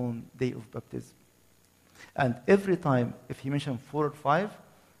own day of baptism. And every time, if you mention 4 or 5,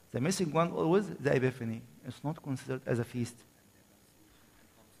 the missing one always the Epiphany. It's not considered as a feast.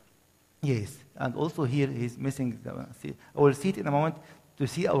 Yes, and also here he's missing the one. See, I will see it in a moment to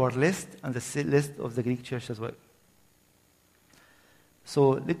see our list and the list of the Greek church as well. So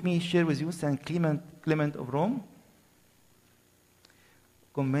let me share with you Saint Clement of Rome,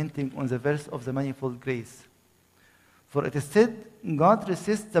 commenting on the verse of the manifold grace. For it is said, God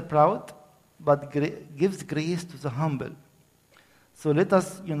resists the proud, but gives grace to the humble. So let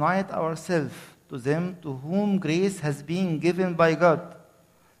us unite ourselves to them to whom grace has been given by God.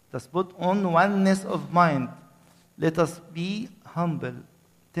 Thus put on oneness of mind. Let us be humble,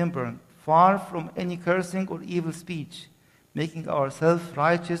 temperate, far from any cursing or evil speech, making ourselves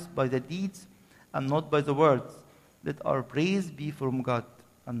righteous by the deeds and not by the words. Let our praise be from God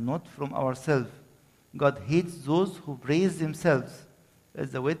and not from ourselves. God hates those who praise themselves.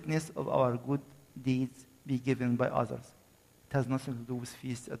 Let the witness of our good deeds be given by others. It has nothing to do with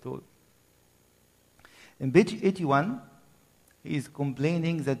feast at all. In page 81, he is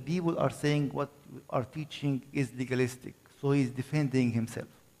complaining that people are saying what our teaching is legalistic. So he is defending himself.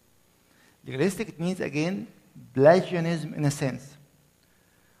 Legalistic, it means, again, Pelagianism in a sense.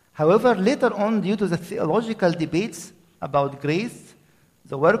 However, later on, due to the theological debates about grace,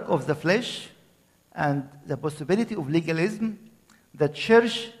 the work of the flesh, and the possibility of legalism, the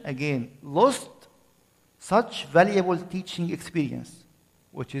church, again, lost such valuable teaching experience,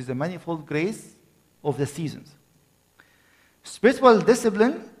 which is the manifold grace of the seasons. Spiritual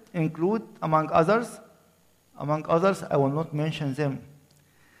discipline include, among others, I will not mention them,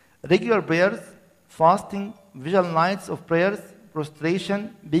 regular prayers, fasting, visual nights of prayers,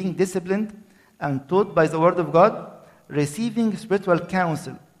 prostration, being disciplined and taught by the Word of God, receiving spiritual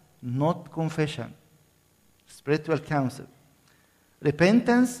counsel, not confession. Spiritual counsel.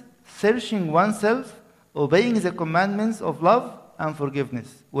 Repentance, searching oneself, obeying the commandments of love and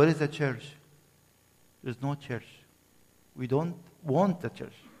forgiveness. Where is the church? There's no church. We don't want the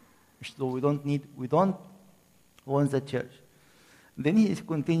church. So we don't want the church. Then he is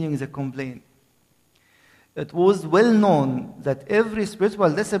continuing the complaint. It was well known that every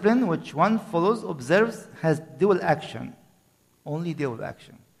spiritual discipline which one follows, observes, has dual action. Only dual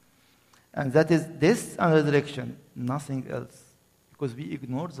action. And that is this and resurrection, nothing else. Because we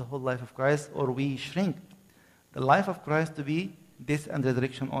ignore the whole life of Christ, or we shrink the life of Christ to be this and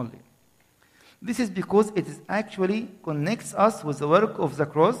resurrection only. This is because it is actually connects us with the work of the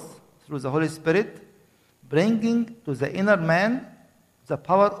cross through the Holy Spirit, bringing to the inner man the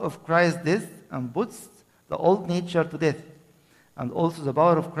power of Christ's death and puts the old nature to death, and also the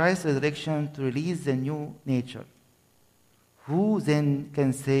power of Christ's resurrection to release the new nature. Who then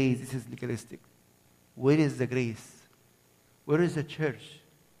can say this is legalistic? Where is the grace? Where is the church?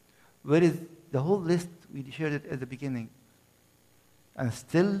 Where is the whole list we shared it at the beginning? And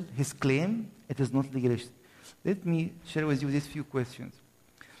still his claim, it is not legalistic. Let me share with you these few questions.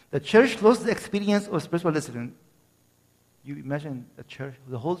 The church lost the experience of spiritual discipline. You imagine the church,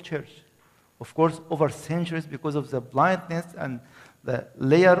 the whole church, of course, over centuries because of the blindness and the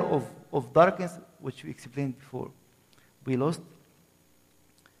layer of darkness which we explained before. We lost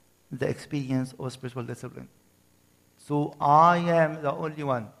the experience of spiritual discipline. So I am the only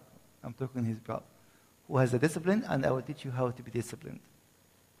one, I'm talking on his behalf, who has the discipline, and I will teach you how to be disciplined.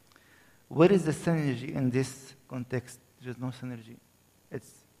 Where is the synergy in this context? There is no synergy.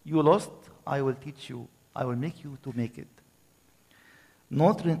 It's you lost, I will teach you, I will make you to make it.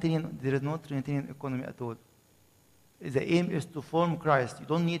 No Trinitarian, there is no Trinitarian economy at all. The aim is to form Christ. You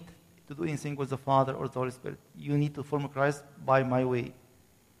don't need to do anything with the Father or the Holy Spirit. You need to form Christ by my way.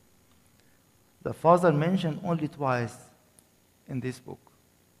 The Father mentioned only twice in this book.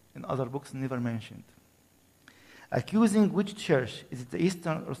 In other books, never mentioned. Accusing which church? Is it the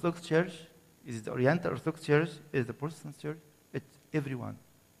Eastern Orthodox Church? Is it the Oriental Orthodox Church? Is it the Protestant Church? It's everyone.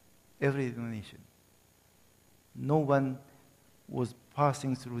 Every denomination. No one was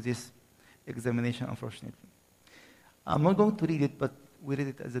passing through this examination, unfortunately. I'm not going to read it, but we read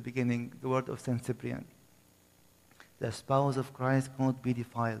it at the beginning, the word of St. Cyprian. The spouse of Christ cannot be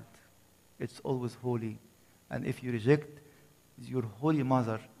defiled. It's always holy. And if you reject your holy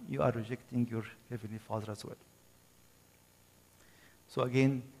mother, you are rejecting your heavenly Father as well. So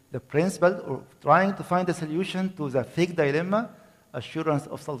again, the principle of trying to find a solution to the fake dilemma, assurance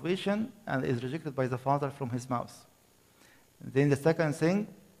of salvation, and is rejected by the Father from his mouth. Then the second thing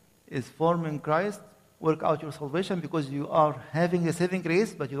is forming Christ, work out your salvation because you are having the saving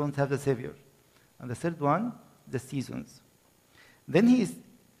grace, but you don't have the Savior. And the third one, the seasons. Then he is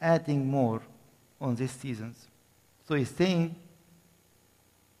adding more on these seasons. So he's saying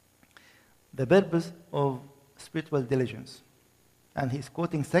the purpose of spiritual diligence. And he's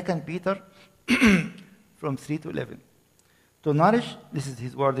quoting 2 Peter from 3 to 11. To nourish, this is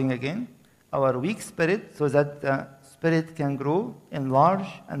his wording again, our weak spirit so that the spirit can grow, enlarge,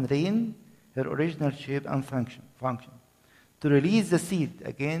 and reign her original shape and function. To release the seed,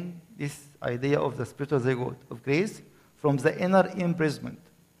 again, this idea of the spiritual zygote of grace from the inner imprisonment.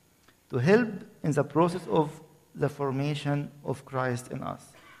 To help in the process of the formation of Christ in us.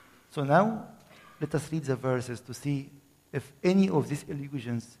 So now, let us read the verses to see if any of these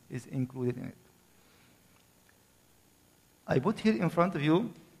illusions is included in it. I put here in front of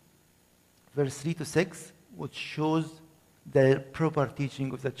you verse 3 to 6, which shows the proper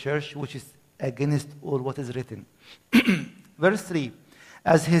teaching of the church, which is against all what is written. Verse 3,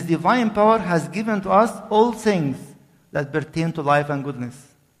 as his divine power has given to us all things that pertain to life and goodness.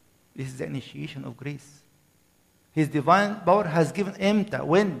 This is the initiation of grace. His divine power has given Imta.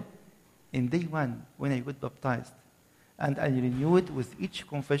 When? In day one, when I got baptized. And I renew it with each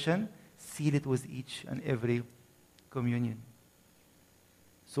confession, seal it with each and every communion.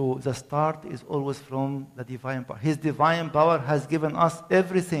 So the start is always from the divine power. His divine power has given us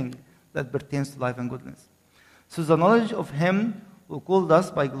everything that pertains to life and goodness. So the knowledge of him who called us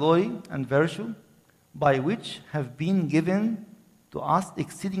by glory and virtue, by which have been given to us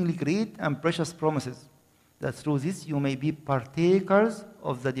exceedingly great and precious promises, that through this you may be partakers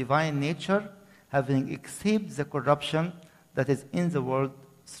of the divine nature, having escaped the corruption that is in the world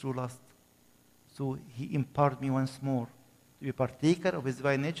through lust. So he imparted me once more to be partaker of his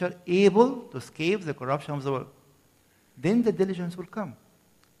divine nature, able to escape the corruption of the world. Then the diligence will come.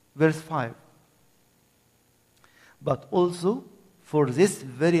 Verse 5. But also for this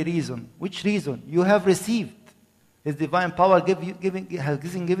very reason. Which reason? You have received his divine power, has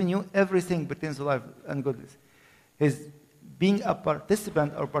given you everything pertains to life and goodness. His being a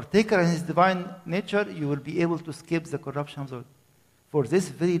participant or partaker in his divine nature, you will be able to escape the corruption of the world. For this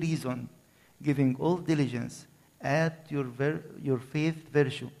very reason, giving all diligence, add your faith,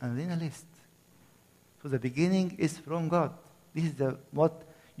 virtue, and then a list. So the beginning is from God. This is what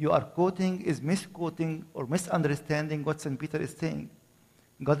you are quoting is misquoting or misunderstanding what St. Peter is saying.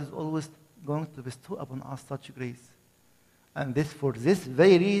 God is always going to bestow upon us such grace. And for this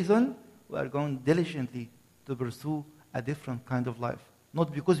very reason, we are going diligently to pursue a different kind of life.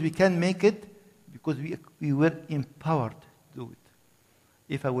 Not because we can make it, because we were empowered to do it.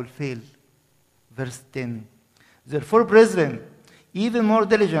 If I will fail, verse 10. Therefore, brethren, even more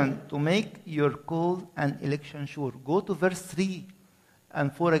diligent to make your call and election sure. Go to verse 3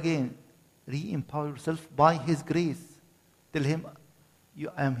 and 4 again. Re-empower yourself by his grace. Tell him,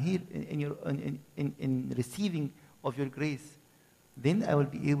 I am here in receiving of your grace. Then I will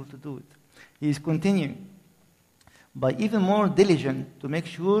be able to do it. He is continuing. By even more diligent to make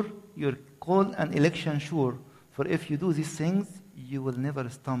sure your call and election sure. For if you do these things, you will never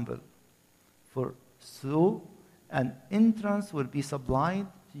stumble. For so an entrance will be supplied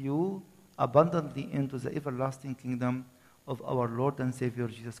you abundantly into the everlasting kingdom of our Lord and Savior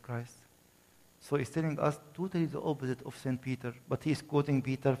Jesus Christ. So he's telling us totally the opposite of St. Peter, but he's quoting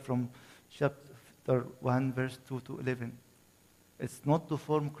Peter from chapter 1, verse 2 to 11. It's not to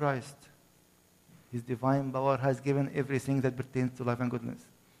form Christ. His divine power has given everything that pertains to life and goodness.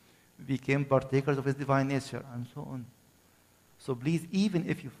 We became partakers of his divine nature, and so on. So please, even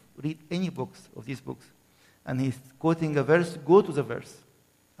if you read any books of these books, and he's quoting a verse, go to the verse,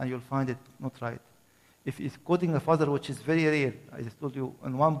 and you'll find it not right. If he's quoting a father, which is very rare, I just told you,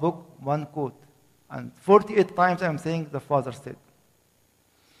 in one book, one quote, and 48 times I'm saying the father said.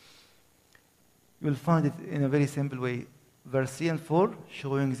 You'll find it in a very simple way. Verse 3 and 4,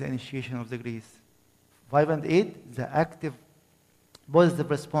 showing the initiation of the grace. 5 and 8, the active, positive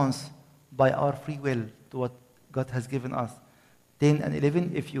response by our free will to what God has given us. 10 and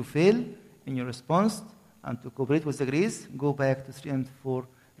 11, if you fail in your response and to cooperate with the grace, go back to 3 and 4,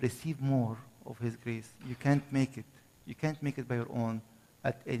 receive more of his grace. You can't make it. You can't make it by your own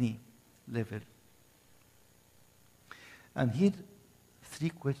at any level. And here, 3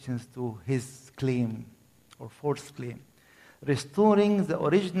 questions to his claim, or fourth claim. Restoring the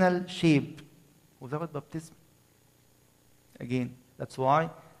original shape without baptism. Again, that's why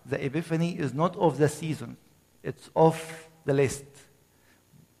the Epiphany is not of the season. It's off the list.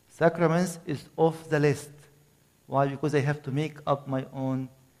 Sacraments is off the list. Why? Because I have to make up my own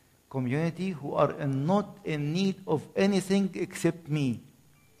community who are not in need of anything except me.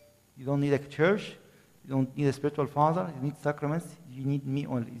 You don't need a church. You don't need a spiritual father. You need sacraments. You need me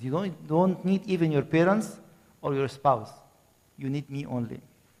only. You don't need even your parents or your spouse. You need me only.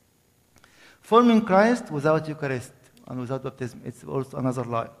 Forming Christ without Eucharist and without baptism, it's also another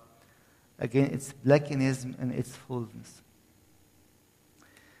lie. Again, it's Blackenism in its fullness.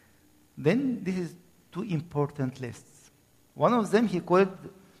 Then, this is 2 important lists. One of them he called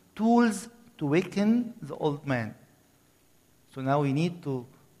tools to waken the old man. So now we need to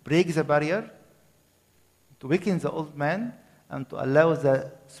break the barrier, to waken the old man, and to allow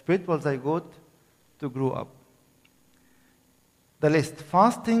the spiritual zygote to grow up. The list,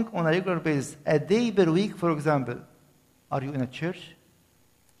 fasting on a regular basis, a day per week, for example. Are you in a church?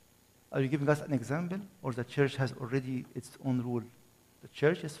 Are you giving us an example? Or the church has already its own rule? The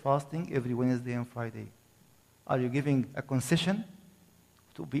church is fasting every Wednesday and Friday. Are you giving a concession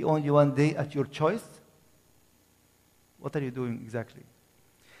to be only one day at your choice? What are you doing exactly?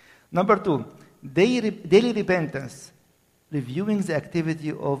 Number 2, daily repentance, reviewing the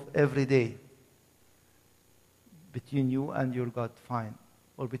activity of every day. Between you and your God, fine.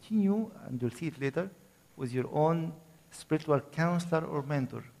 Or between you, and you'll see it later, with your own spiritual counselor or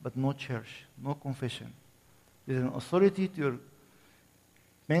mentor, but no church, no confession. There's an authority to your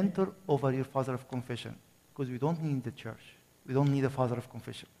mentor over your father of confession, because we don't need the church. We don't need a father of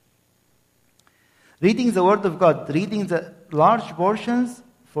confession. Reading the Word of God, reading the large portions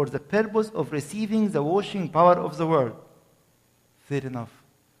for the purpose of receiving the washing power of the Word. Fair enough.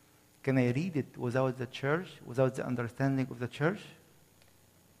 Can I read it without the church, without the understanding of the church?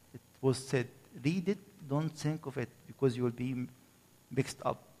 It was said, read it, don't think of it, because you will be mixed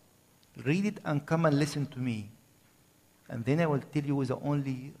up. Read it and come and listen to me. And then I will tell you the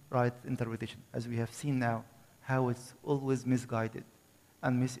only right interpretation, as we have seen now, how it's always misguided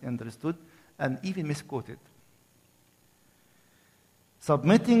and misunderstood and even misquoted.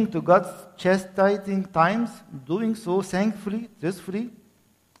 Submitting to God's chastising times, doing so thankfully, trustfully,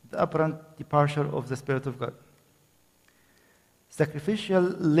 the apparent departure of the Spirit of God. Sacrificial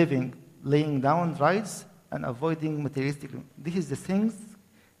living, laying down rights and avoiding materialistic. This is the things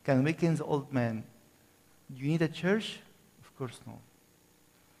can weaken the old man. Do you need a church? Of course no.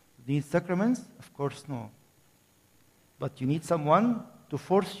 Do you need sacraments? Of course no. But you need someone to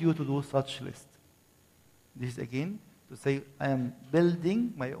force you to do such list. This is again to say, I am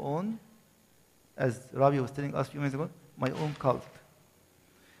building my own, as Rabbi was telling us a few minutes ago, my own cult.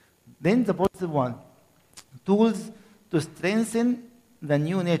 Then the positive one, tools to strengthen the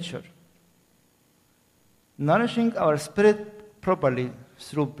new nature. Nourishing our spirit properly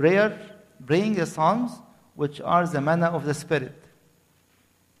through prayer, praying the Psalms, which are the manna of the Spirit.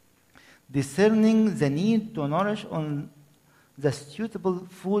 Discerning the need to nourish on the suitable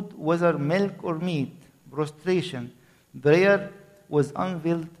food, whether milk or meat, prostration, prayer with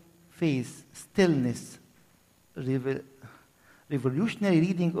unveiled face, stillness, revolutionary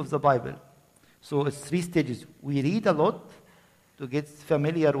reading of the Bible. So it's 3 stages. We read a lot to get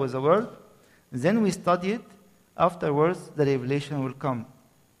familiar with the word. Then we study it. Afterwards, the revelation will come.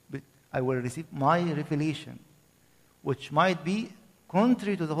 But I will receive my revelation, which might be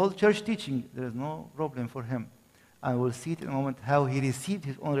contrary to the whole church teaching. There is no problem for him. And we'll see it in a moment how he received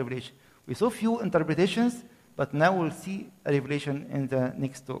his own revelation. We saw few interpretations, but now we'll see a revelation in the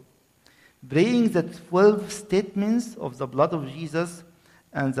next talk. Praying the 12 statements of the blood of Jesus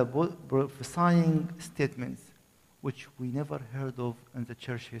and the prophesying statements, which we never heard of in the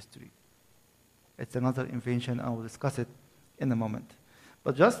church history. It's another invention, and we'll discuss it in a moment.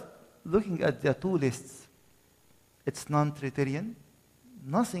 But just looking at the two lists, it's non-Trinitarian.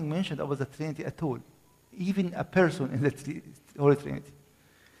 Nothing mentioned about the Trinity at all. Even a person in the Holy Trinity.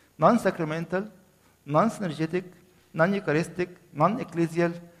 Non-sacramental, non-synergetic, non-Eucharistic,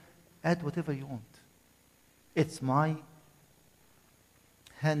 non-ecclesial, add whatever you want. It's my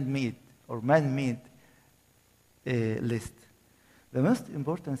handmade or man-made list. The most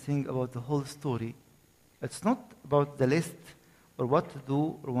important thing about the whole story, it's not about the list or what to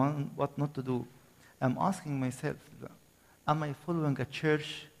do or what not to do. I'm asking myself, am I following a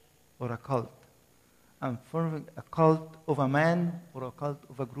church or a cult? I'm following a cult of a man or a cult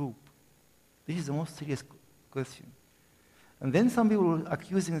of a group? This is the most serious question. And then some people were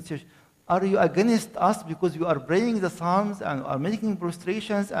accusing the church, are you against us because you are praying the Psalms and are making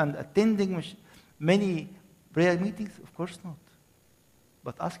prostrations and attending many prayer meetings? Of course not.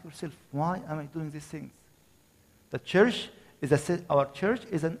 But ask yourself, why am I doing these things? The church our church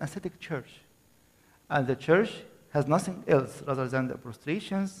is an ascetic church. And the church has nothing else rather than the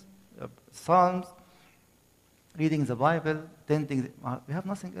prostrations, Psalms, reading the Bible, attending. We have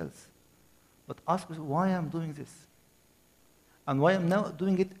nothing else. But ask yourself, why I'm doing this? And why I'm now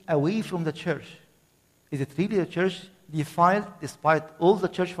doing it away from the church? Is it really the church defiled, despite all the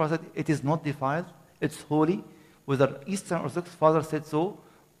church fathers said it is not defiled, it's holy, whether Eastern Orthodox father said so,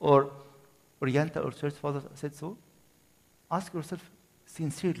 or Oriental or Church father said so? Ask yourself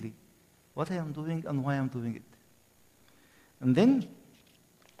sincerely what I am doing and why I'm doing it. And then,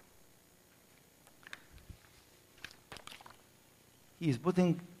 he is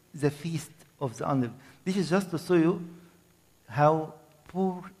putting the feast of the unleavened. This is just to show you how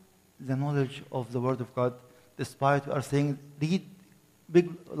poor the knowledge of the Word of God, despite we are saying read big,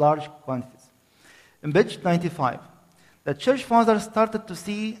 large quantities. In page 95, the church fathers started to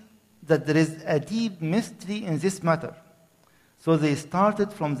see that there is a deep mystery in this matter. So they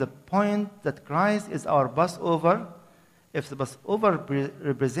started from the point that Christ is our Passover. If the Passover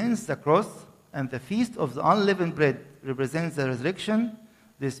represents the cross and the feast of the unleavened bread represents the resurrection,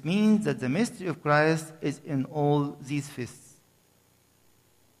 this means that the mystery of Christ is in all these feasts.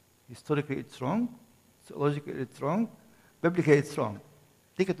 Historically, it's wrong. Theologically, it's wrong. Biblically, it's wrong.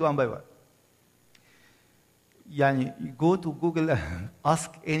 Take it one by one. You go to Google and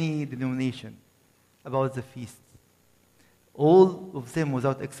ask any denomination about the feast. All of them,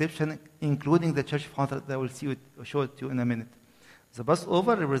 without exception, including the church father that I will show it to you in a minute. The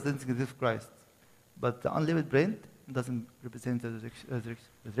Passover represents the death of Christ, but the unleavened bread doesn't represent the resurrection.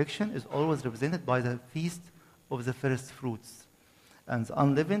 Resurrection is always represented by the feast of the first fruits. And the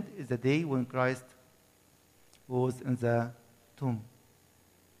unleavened is the day when Christ was in the tomb.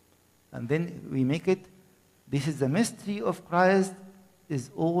 And then we make it, this is the mystery of Christ, is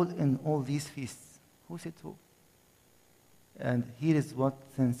all in all these feasts. Who said so? And here is what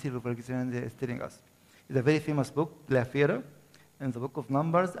St. Cyril of Alexandria is telling us. It's a very famous book, La Fera, in the book of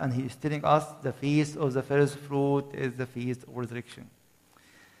Numbers, and he is telling us the feast of the first fruit is the feast of resurrection.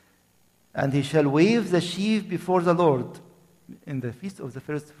 And he shall wave the sheaf before the Lord. In the feast of the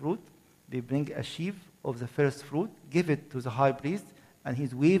first fruit, they bring a sheaf of the first fruit, give it to the high priest, and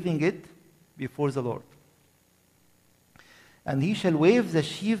he's waving it before the Lord. And he shall wave the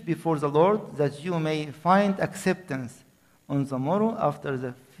sheaf before the Lord, that you may find acceptance on the morrow after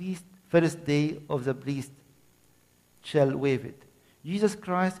the feast, first day of the priest shall wave it. Jesus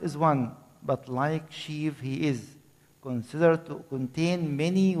Christ is one, but like sheaf he is, considered to contain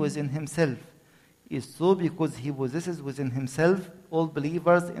many within himself. Is so because he possesses within himself all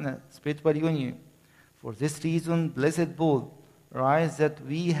believers in a spiritual union. For this reason, blessed Paul writes that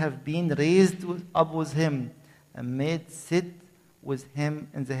we have been raised up with him and made sit with him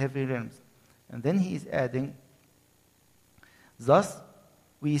in the heavenly realms. And then he is adding, thus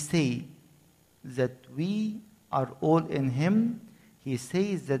we say that we are all in him. He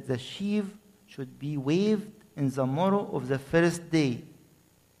says that the sheaf should be waved in the morrow of the first day,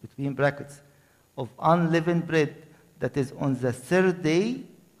 between brackets, of unleavened bread, that is on the third day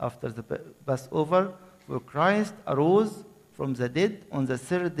after the Passover, where Christ arose from the dead on the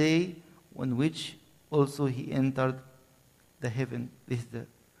third day, on which also he entered the heaven. This is the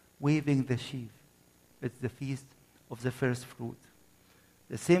waving the sheaf. It's the feast of the first fruit.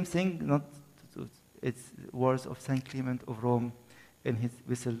 The same thing, it's words of Saint Clement of Rome in his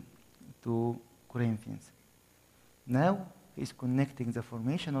epistle to Corinthians. Now he's connecting the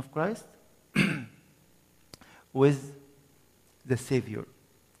formation of Christ with the Savior.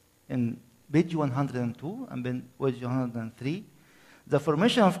 In page 102 and then page 103, the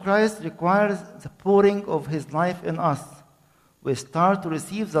formation of Christ requires the pouring of his life in us. We start to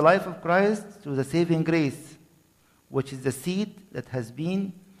receive the life of Christ through the saving grace, which is the seed that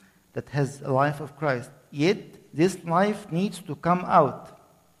has a life of Christ. Yet, this life needs to come out.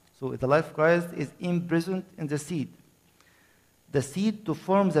 So the life of Christ is imprisoned in the seed. The seed to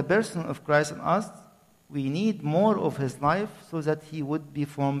form the person of Christ in us, we need more of his life so that he would be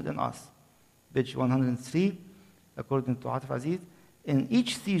formed in us. Page 103, according to Atif Aziz, in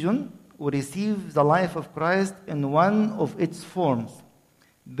each season, we receive the life of Christ in one of its forms,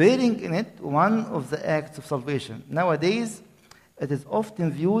 bearing in it one of the acts of salvation. Nowadays, it is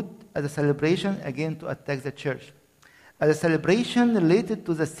often viewed as a celebration, again to attack the church, as a celebration related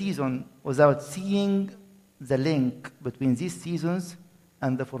to the season without seeing the link between these seasons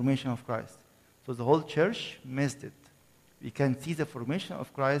and the formation of Christ. So the whole church missed it. We can see the formation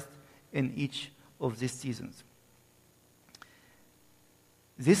of Christ in each of these seasons.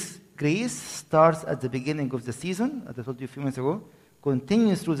 This grace starts at the beginning of the season, as I told you a few minutes ago,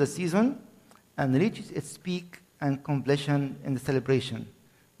 continues through the season, and reaches its peak and completion in the celebration.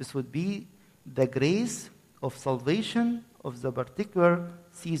 This would be the grace of salvation of the particular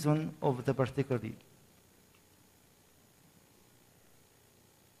season of the particular year.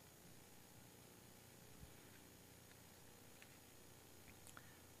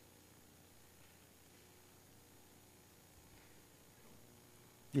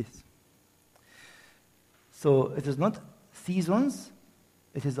 Yes. So it is not seasons,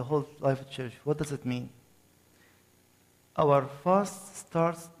 it is the whole life of the church. What does it mean? Our fast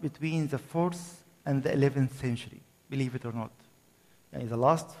starts between the 4th and the 11th century, believe it or not. And the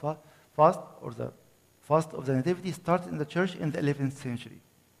last fast, or the fast of the Nativity, started in the church in the 11th century.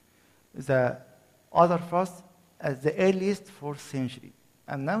 The other fast at the earliest 4th century.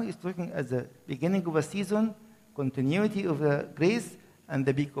 And now he's looking at the beginning of a season, continuity of the grace, and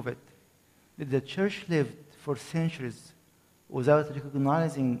the peak of it. The church lived for centuries without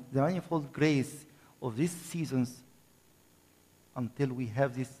recognizing the manifold grace of these seasons until we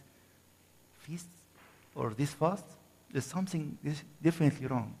have this feast or this fast. There's something definitely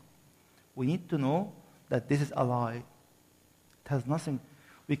wrong. We need to know that this is a lie. It has nothing.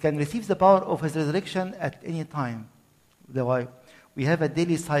 We can receive the power of his resurrection at any time. We have a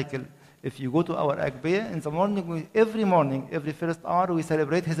daily cycle. If you go to our Agpeya, in the morning, every first hour, we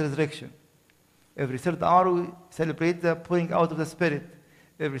celebrate his resurrection. Every third hour, we celebrate the pouring out of the Spirit.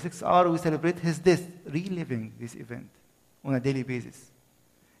 Every sixth hour, we celebrate his death, reliving this event on a daily basis.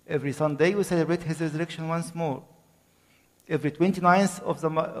 Every Sunday, we celebrate his resurrection once more. Every 29th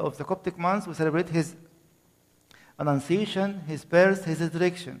of the Coptic month, we celebrate his Annunciation, his birth, his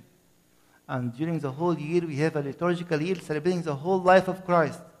resurrection. And during the whole year, we have a liturgical year celebrating the whole life of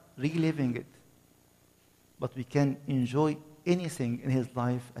Christ, reliving it. But we can enjoy anything in his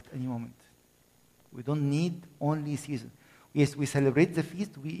life at any moment. We don't need only season. Yes, we celebrate the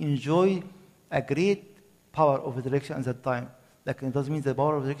feast, we enjoy a great power of resurrection at that time. Like, it doesn't mean the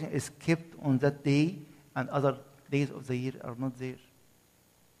power of resurrection is kept on that day and other days of the year are not there.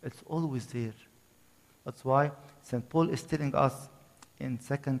 It's always there. That's why St. Paul is telling us in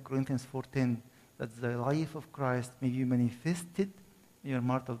 2 Corinthians 4:10 that the life of Christ may be manifested in your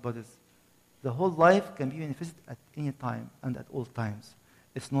mortal bodies. The whole life can be manifested at any time and at all times.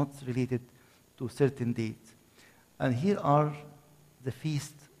 It's not related to certain dates. And here are the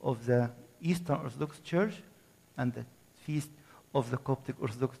feasts of the Eastern Orthodox Church and the feast of the Coptic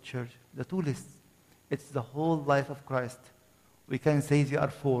Orthodox Church. The two lists. It's the whole life of Christ. We can say there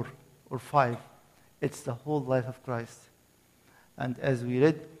are 4 or 5. It's the whole life of Christ. And as we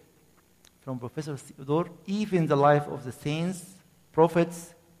read from Professor Theodore, even the life of the saints,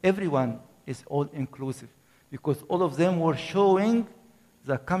 prophets, everyone is all-inclusive. Because all of them were showing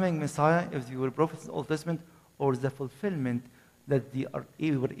the coming Messiah, if they were prophets in the Old Testament, or the fulfillment that they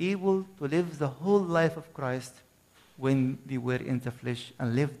were able to live the whole life of Christ when they were in the flesh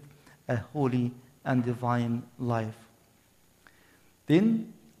and lived a holy and divine life.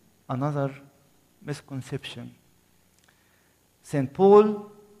 Then, another misconception. St.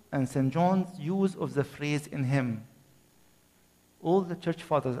 Paul and St. John's use of the phrase "in him." All the church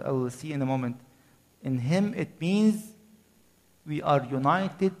fathers, I will see in a moment, in him it means we are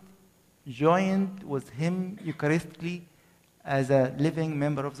united, joined with him Eucharistically as a living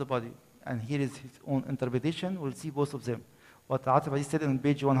member of the body. And here is his own interpretation. We'll see both of them. What Atif Aziz said on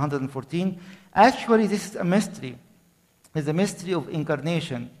page 114, actually this is a mystery. It's a mystery of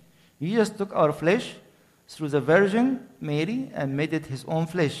incarnation. Jesus took our flesh through the Virgin Mary and made it his own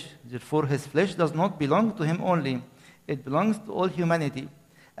flesh. Therefore, his flesh does not belong to him only. It belongs to all humanity,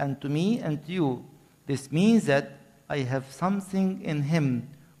 and to me and to you. This means that I have something in him,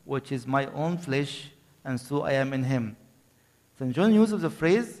 which is my own flesh, and so I am in him. St. John uses the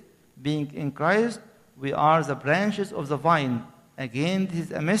phrase, being in Christ, we are the branches of the vine. Again, this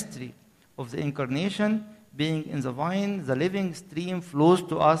is a mystery of the incarnation. Being in the vine, the living stream flows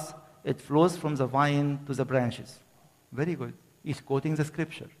to us. It flows from the vine to the branches. Very good. He's quoting the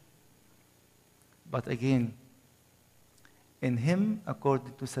scripture. But again, in him,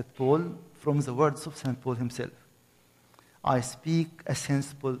 according to St. Paul, from the words of St. Paul himself, I speak as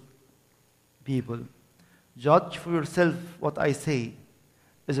sensible people. Judge for yourself what I say.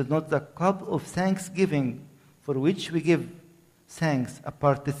 Is it not the cup of thanksgiving for which we give thanks, a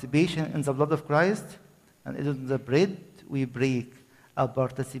participation in the blood of Christ? And is it the bread we break, a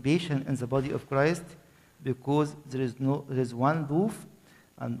participation in the body of Christ? Because there is one loaf,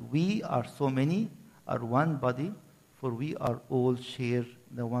 and we are so many, are one body, for we are all share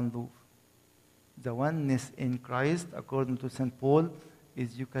the one loaf. The oneness in Christ, according to St. Paul,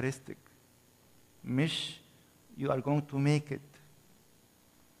 is Eucharistic. Mish, you are going to make it.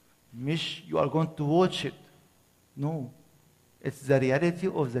 Mish, you are going to watch it. No. It's the reality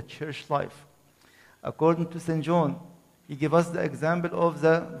of the church life. According to St. John, he gave us the example of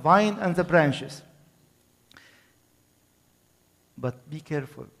the vine and the branches. But be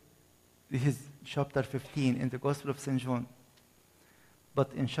careful. This is chapter 15 in the Gospel of St. John.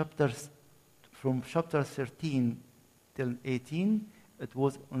 But in from chapter 13 till 18, it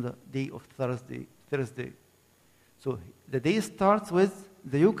was on the day of Thursday. So the day starts with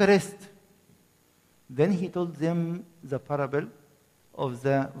the Eucharist. Then he told them the parable of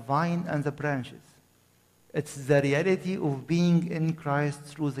the vine and the branches. It's the reality of being in Christ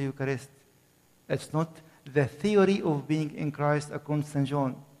through the Eucharist. It's not the theory of being in Christ according to St.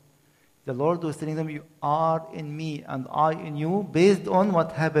 John. The Lord was telling them, you are in me and I in you, based on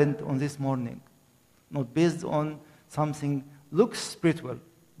what happened on this morning. Not based on something looks spiritual,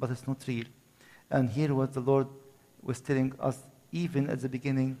 but it's not real. And here what the Lord was telling us even at the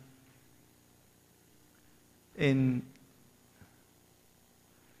beginning in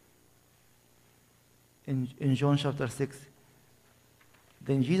John chapter 6.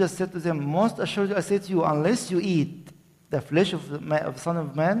 Then Jesus said to them, most assuredly I say to you, unless you eat the flesh of the Son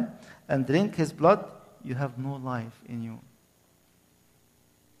of Man and drink his blood, you have no life in you.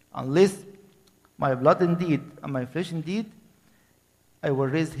 Unless my blood indeed and my flesh indeed, I will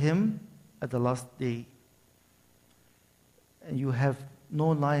raise him at the last day. And you have no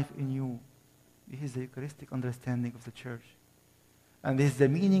life in you. This is the Eucharistic understanding of the church. And this is the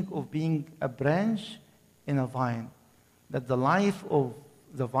meaning of being a branch in a vine. That the life of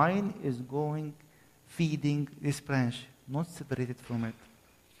the vine is going, feeding this branch, not separated from it.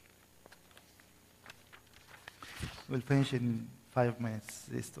 We'll finish in 5 minutes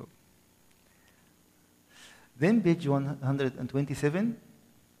this talk. Then page 127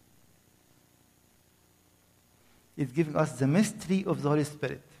 is giving us the mystery of the Holy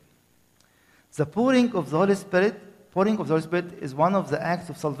Spirit. The pouring of the Holy Spirit is one of the acts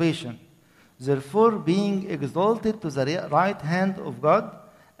of salvation. Therefore, being exalted to the right hand of God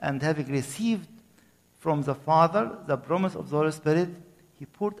and having received from the Father the promise of the Holy Spirit, he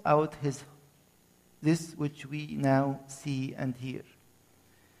poured out this which we now see and hear.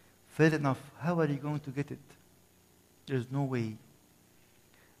 Fair enough. How are you going to get it? There's no way.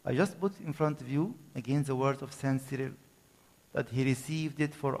 I just put in front of you again the words of Saint Cyril, that he received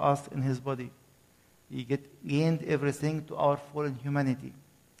it for us in his body. He gained everything to our fallen humanity.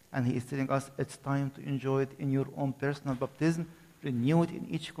 And he is telling us it's time to enjoy it in your own personal baptism, renew it in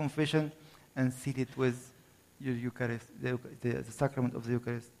each confession, and seal it with your Eucharist, the sacrament of the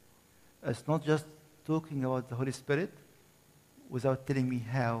Eucharist. It's not just talking about the Holy Spirit without telling me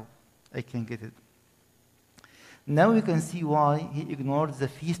how I can get it. Now we can see why he ignored the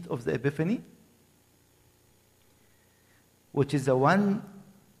feast of the Epiphany, which is one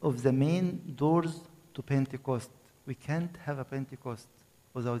of the main doors to Pentecost. We can't have a Pentecost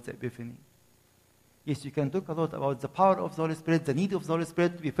without the Epiphany. Yes, you can talk a lot about the power of the Holy Spirit, the need of the Holy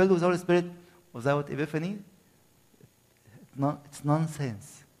Spirit, to be filled with the Holy Spirit. Without Epiphany, it's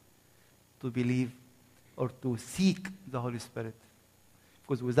nonsense to believe or to seek the Holy Spirit.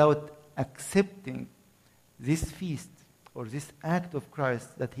 Because without accepting this feast or this act of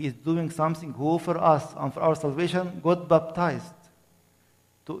Christ, that he is doing something who for us and for our salvation got baptized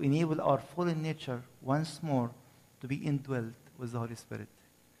to enable our fallen nature once more to be indwelt with the Holy Spirit.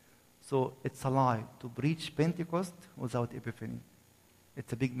 So it's a lie to preach Pentecost without Epiphany.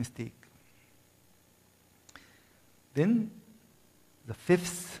 It's a big mistake. Then the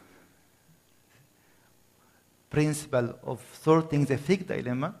fifth principle of sorting the fig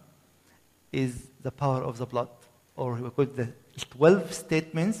dilemma is the power of the blood, or we call it the 12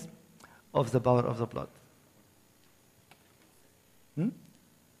 statements of the power of the blood.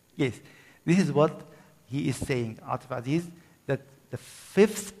 Yes, this is what he is saying, Atif Aziz, that the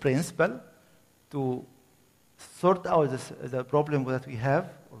fifth principle to sort out the problem that we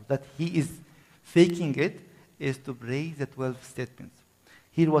have, or that he is faking it, is to pray the 12 statements.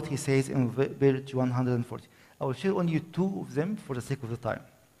 Hear what he says in page 140. I will share only two of them for the sake of the time.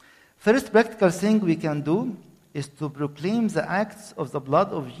 First practical thing we can do is to proclaim the acts of the blood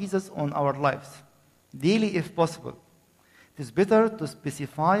of Jesus on our lives, daily if possible. It is better to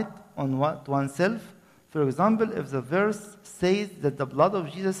specify it on oneself. For example, if the verse says that the blood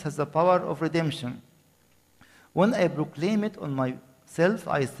of Jesus has the power of redemption, when I proclaim it on myself,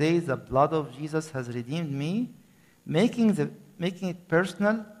 I say the blood of Jesus has redeemed me, making it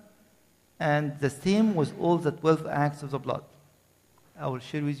personal, and the same with all the 12 acts of the blood. I will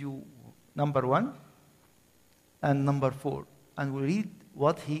share with you number 1 and number 4, and we'll read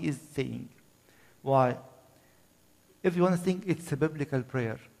what he is saying. Why? If you want to think it's a biblical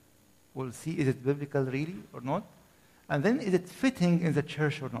prayer, we'll see is it biblical really or not, and then is it fitting in the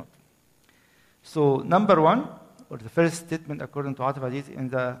church or not. So number 1, or the first statement according to Atif Aziz in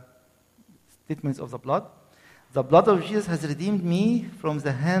the statements of the blood of Jesus has redeemed me from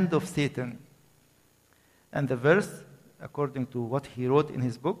the hand of Satan. And the verse, according to what he wrote in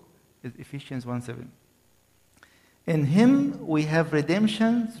his book, is Ephesians 1:7. In him we have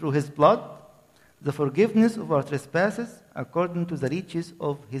redemption through his blood, the forgiveness of our trespasses according to the riches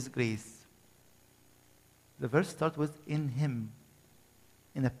of his grace. The verse starts with in him,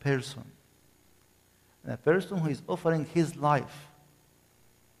 in a person. And a person who is offering his life.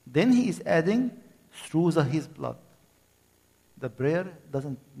 Then he is adding through his blood. The prayer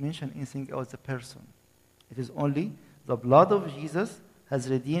doesn't mention anything else the person. It is only the blood of Jesus has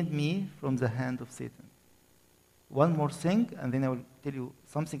redeemed me from the hand of Satan. One more thing, and then I will tell you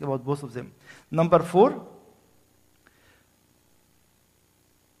something about both of them. Number 4,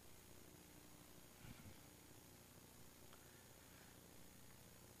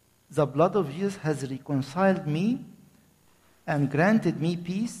 the blood of Jesus has reconciled me and granted me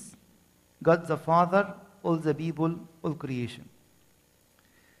peace, God the Father, all the people, all creation.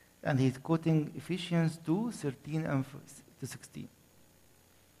 And he's quoting Ephesians 2:13 and 16.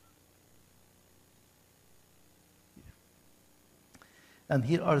 And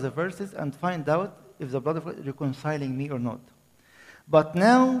here are the verses, and find out if the blood of God is reconciling me or not. But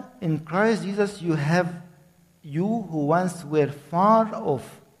now in Christ Jesus you who once were far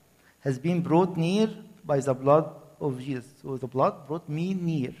off has been brought near by the blood of Jesus. So the blood brought me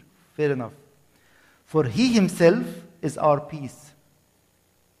near. Fair enough. For he himself is our peace,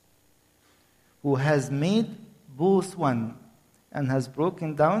 who has made both one and has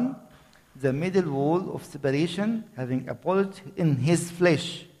broken down the middle wall of separation, having abolished in his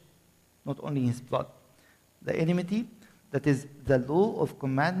flesh, not only in his blood, the enmity, that is the law of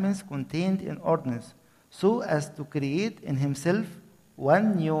commandments contained in ordinance, so as to create in himself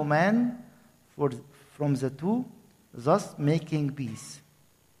one new man from the two, thus making peace.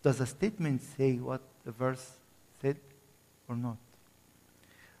 Does the statement say what the verse said or not?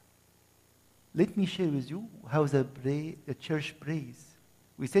 Let me share with you how the church prays.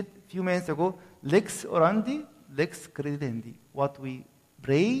 We said a few minutes ago, lex orandi, lex credendi. What we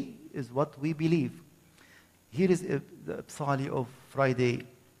pray is what we believe. Here is the Psalm of Friday.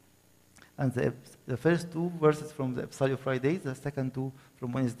 And the first 2 verses from the Psalm of Friday, the second 2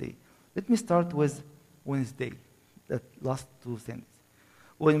 from Wednesday. Let me start with Wednesday, the last 2 sentences.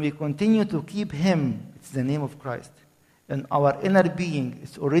 When we continue to keep him, it's the name of Christ, and our inner being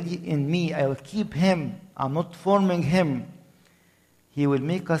is already in me, I will keep him, I'm not forming him. He will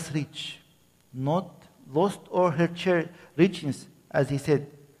make us rich, not lost or her riches, as he said,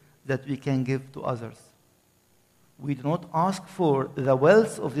 that we can give to others. We do not ask for the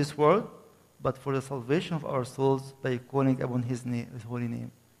wealth of this world, but for the salvation of our souls by calling upon his holy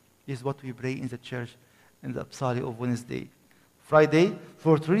name. This is what we pray in the church in the Psalm of Wednesday. Friday,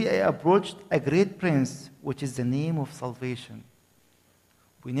 for truly I approached a great prince, which is the name of salvation.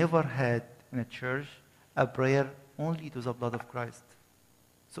 We never had in a church a prayer only to the blood of Christ.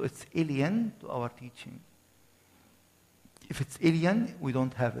 So it's alien to our teaching. If it's alien, we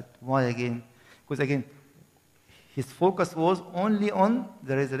don't have it. Why again? Because again, his focus was only on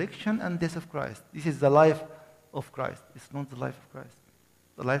the resurrection and death of Christ. This is the life of Christ. It's not the life of Christ.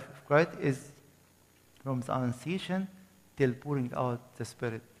 The life of Christ is from the Annunciation till pouring out the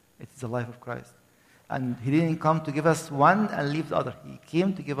Spirit. It's the life of Christ. And he didn't come to give us one and leave the other. He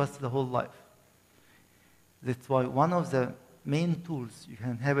came to give us the whole life. That's why one of the main tools, you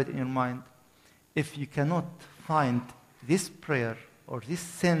can have it in your mind, if you cannot find this prayer or this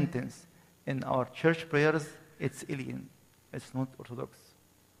sentence in our church prayers, it's alien. It's not Orthodox.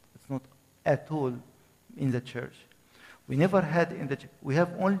 It's not at all in the church. We never had in the church. We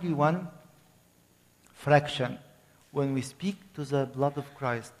have only one fraction when we speak to the blood of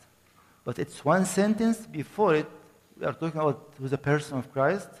Christ. But it's one sentence. Before it, we are talking about to the person of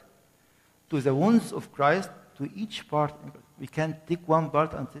Christ, to the wounds of Christ, to each part. We can't take one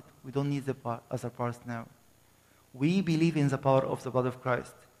part and say, we don't need the other parts now. We believe in the power of the blood of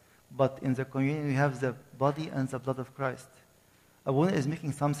Christ. But in the communion, we have the body and the blood of Christ. Abuna is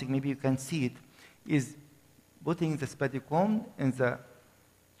making something, maybe you can see it, is putting the spadicom in the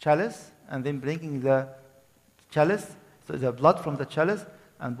chalice and then bringing the chalice, so the blood from the chalice,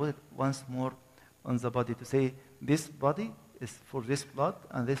 and put it once more on the body to say, this body is for this blood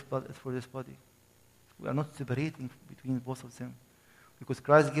and this blood is for this body. We are not separating between both of them. Because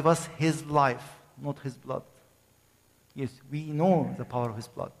Christ gave us his life, not his blood. Yes, we know the power of his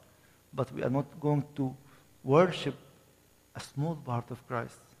blood, but we are not going to worship a small part of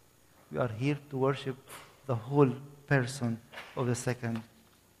Christ. We are here to worship the whole person of the second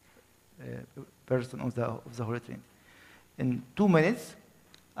person of the Holy Trinity. In 2 minutes,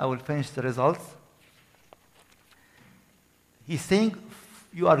 I will finish the results. He's saying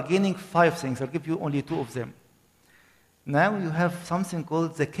you are gaining 5 things. I'll give you only 2 of them. Now you have something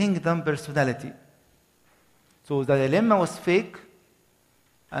called the kingdom personality. So the dilemma was fake,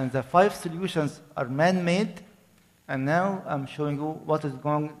 and the 5 solutions are man-made, and now I'm showing you what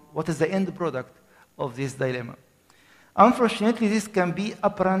is the end product of this dilemma. Unfortunately, this can be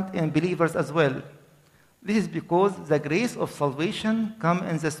apparent in believers as well. This is because the grace of salvation comes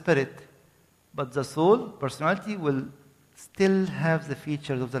in the spirit, but the soul, personality, will still have the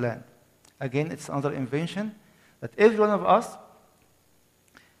features of the land. Again, it's another invention that every one of us,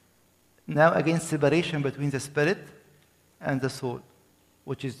 now again, separation between the spirit and the soul,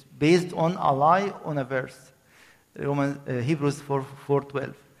 which is based on a lie on a verse, Hebrews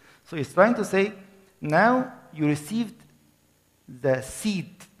 4:12. So he's trying to say, now you received the seed,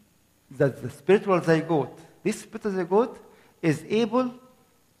 that the spiritual zygote. This spiritual zygote is able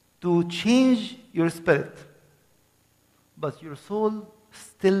to change your spirit, but your soul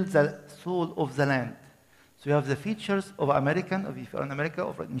still the soul of the land. So you have the features of American, if you are in America,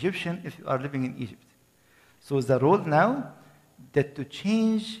 or an Egyptian if you are living in Egypt. So the role now that to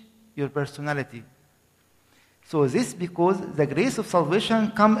change your personality. So this because the grace of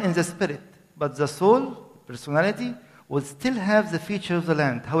salvation comes in the spirit, but the soul, personality, will still have the feature of the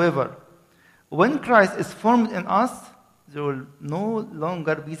land. However, when Christ is formed in us, there will no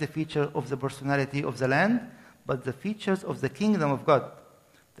longer be the feature of the personality of the land, but the features of the kingdom of God.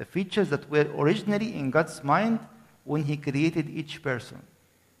 The features that were originally in God's mind when he created each person.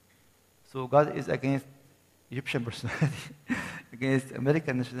 So God is against Egyptian personality, against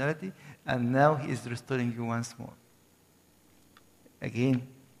American nationality, and now he is restoring you once more. Again,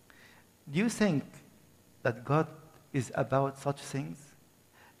 do you think that God is about such things?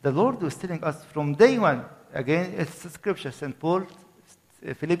 The Lord was telling us from day one, again, it's a scripture, St. Paul,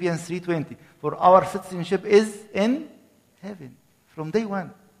 Philippians 3:20, for our citizenship is in heaven, from day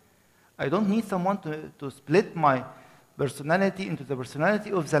one. I don't need someone to split my personality into the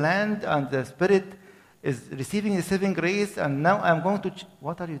personality of the land, and the spirit is receiving the saving grace, and now I'm going to...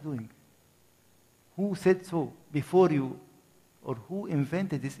 What are you doing? Who said so before you? Or who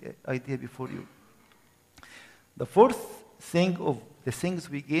invented this idea before you? The fourth thing of the things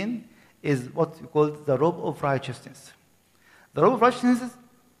we gain is what we call the robe of righteousness. The robe of righteousness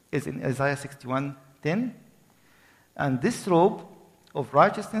is in Isaiah 61:10, and this robe of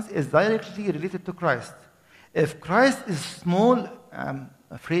righteousness is directly related to Christ. If Christ is small, I'm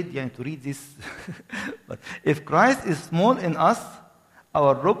afraid to read this, but if Christ is small in us,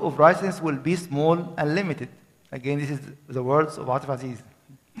 our robe of righteousness will be small and limited. Again, this is the words of Atif Aziz.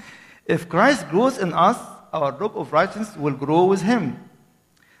 If Christ grows in us, our robe of righteousness will grow with him.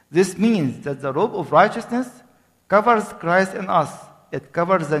 This means that the robe of righteousness covers Christ in us. It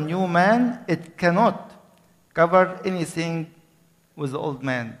covers the new man. It cannot cover anything with the old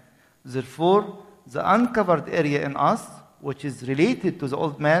man. Therefore, the uncovered area in us, which is related to the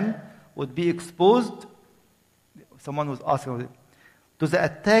old man, would be exposed, someone was asking, to the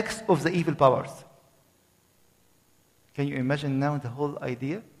attacks of the evil powers. Can you imagine now the whole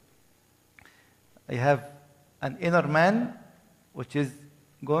idea? I have an inner man, which is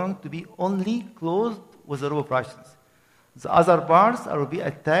going to be only clothed with the robe of righteousness. The other parts will be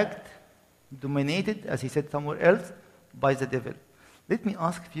attacked dominated, as he said somewhere else, by the devil. Let me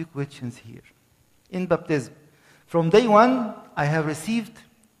ask a few questions here. In baptism, from day one, I have received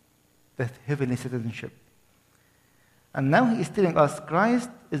the heavenly citizenship. And now he is telling us Christ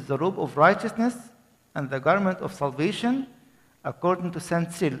is the robe of righteousness and the garment of salvation, according to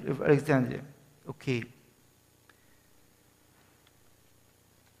St. Cyril of Alexandria. Okay.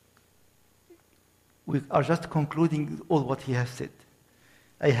 We are just concluding all what he has said.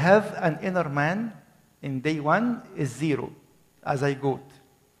 I have an inner man in day one is 0, as I go.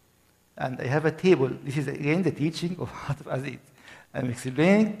 And I have a table. This is again the teaching of Hatef Aziz. I'm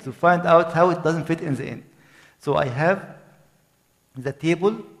explaining to find out how it doesn't fit in the end. So I have the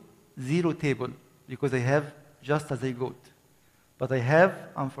table, 0 table, because I have just as I go. But I have,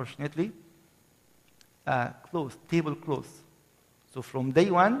 unfortunately, a table closed. So from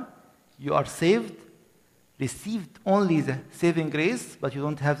day one, you are saved, received only the saving grace, but you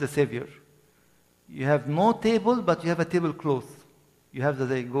don't have the Savior. You have no table, but you have a tablecloth. You have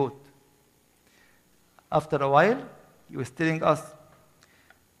the goat. After a while, he was telling us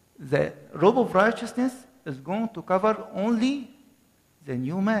the robe of righteousness is going to cover only the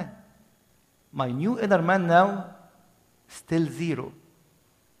new man. My new inner man now, still 0.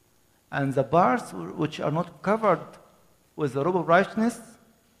 And the parts which are not covered with the robe of righteousness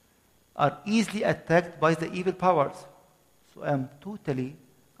are easily attacked by the evil powers. So I am totally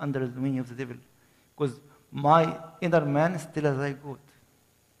under the dominion of the devil. Because my inner man is still as I go.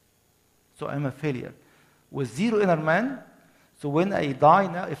 So I am a failure. With 0 inner man, so when I die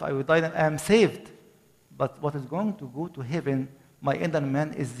now, if I will die now, I am saved. But what is going to go to heaven, my inner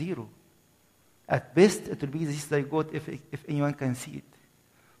man is 0. At best, it will be this zygote if anyone can see it.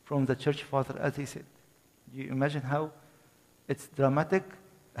 From the church father, as he said. Do you imagine how it's dramatic,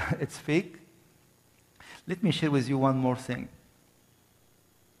 it's fake? Let me share with you one more thing.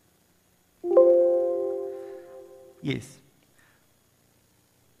 Yes.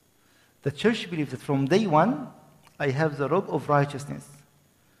 The church believes that from day one, I have the robe of righteousness.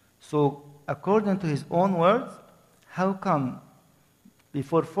 So, according to his own words, how come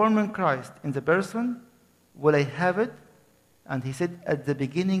before forming Christ in the person, will I have it? And he said, at the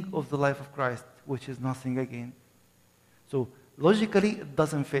beginning of the life of Christ, which is nothing again. So, logically, it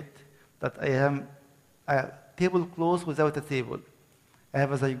doesn't fit that I am a tablecloth without a table. I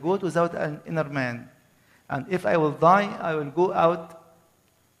have a zygote without an inner man. And if I will die, I will go out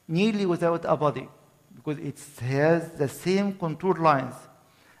nearly without a body, because it has the same contour lines.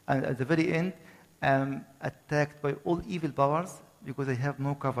 And at the very end, I am attacked by all evil powers because I have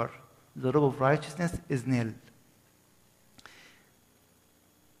no cover. The robe of righteousness is nil.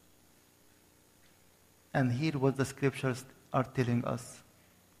 And here what the scriptures are telling us.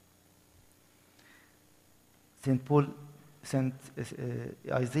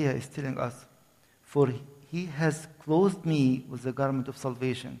 Isaiah is telling us, for he has clothed me with the garment of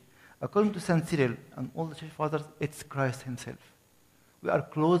salvation. According to St. Cyril and all the church fathers, it's Christ himself. We are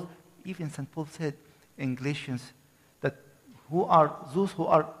clothed, even St. Paul said in Galatians, that those who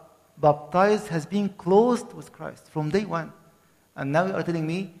are baptized has been clothed with Christ from day one. And now you are telling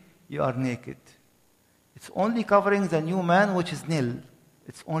me you are naked. It's only covering the new man, which is nil.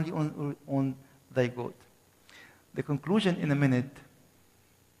 It's only on thy God. The conclusion in a minute.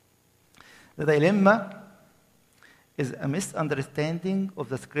 The dilemma is a misunderstanding of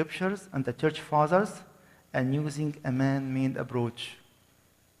the scriptures and the church fathers and using a man-made approach.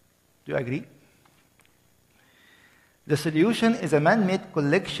 Do you agree? The solution is a man-made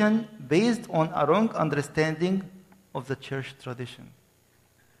collection based on a wrong understanding of the church tradition.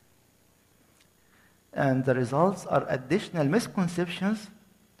 And the results are additional misconceptions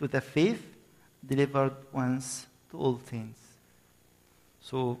to the faith delivered once to all things.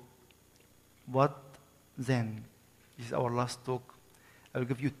 So, what then? This is our last talk. I will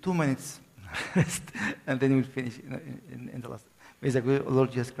give you 2 minutes rest, and then we'll finish in the last. May the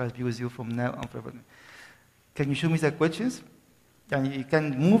Lord Jesus Christ be with you from now and forever. Can you show me the questions? And you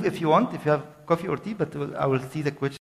can move if you want, if you have coffee or tea, but I will see the questions.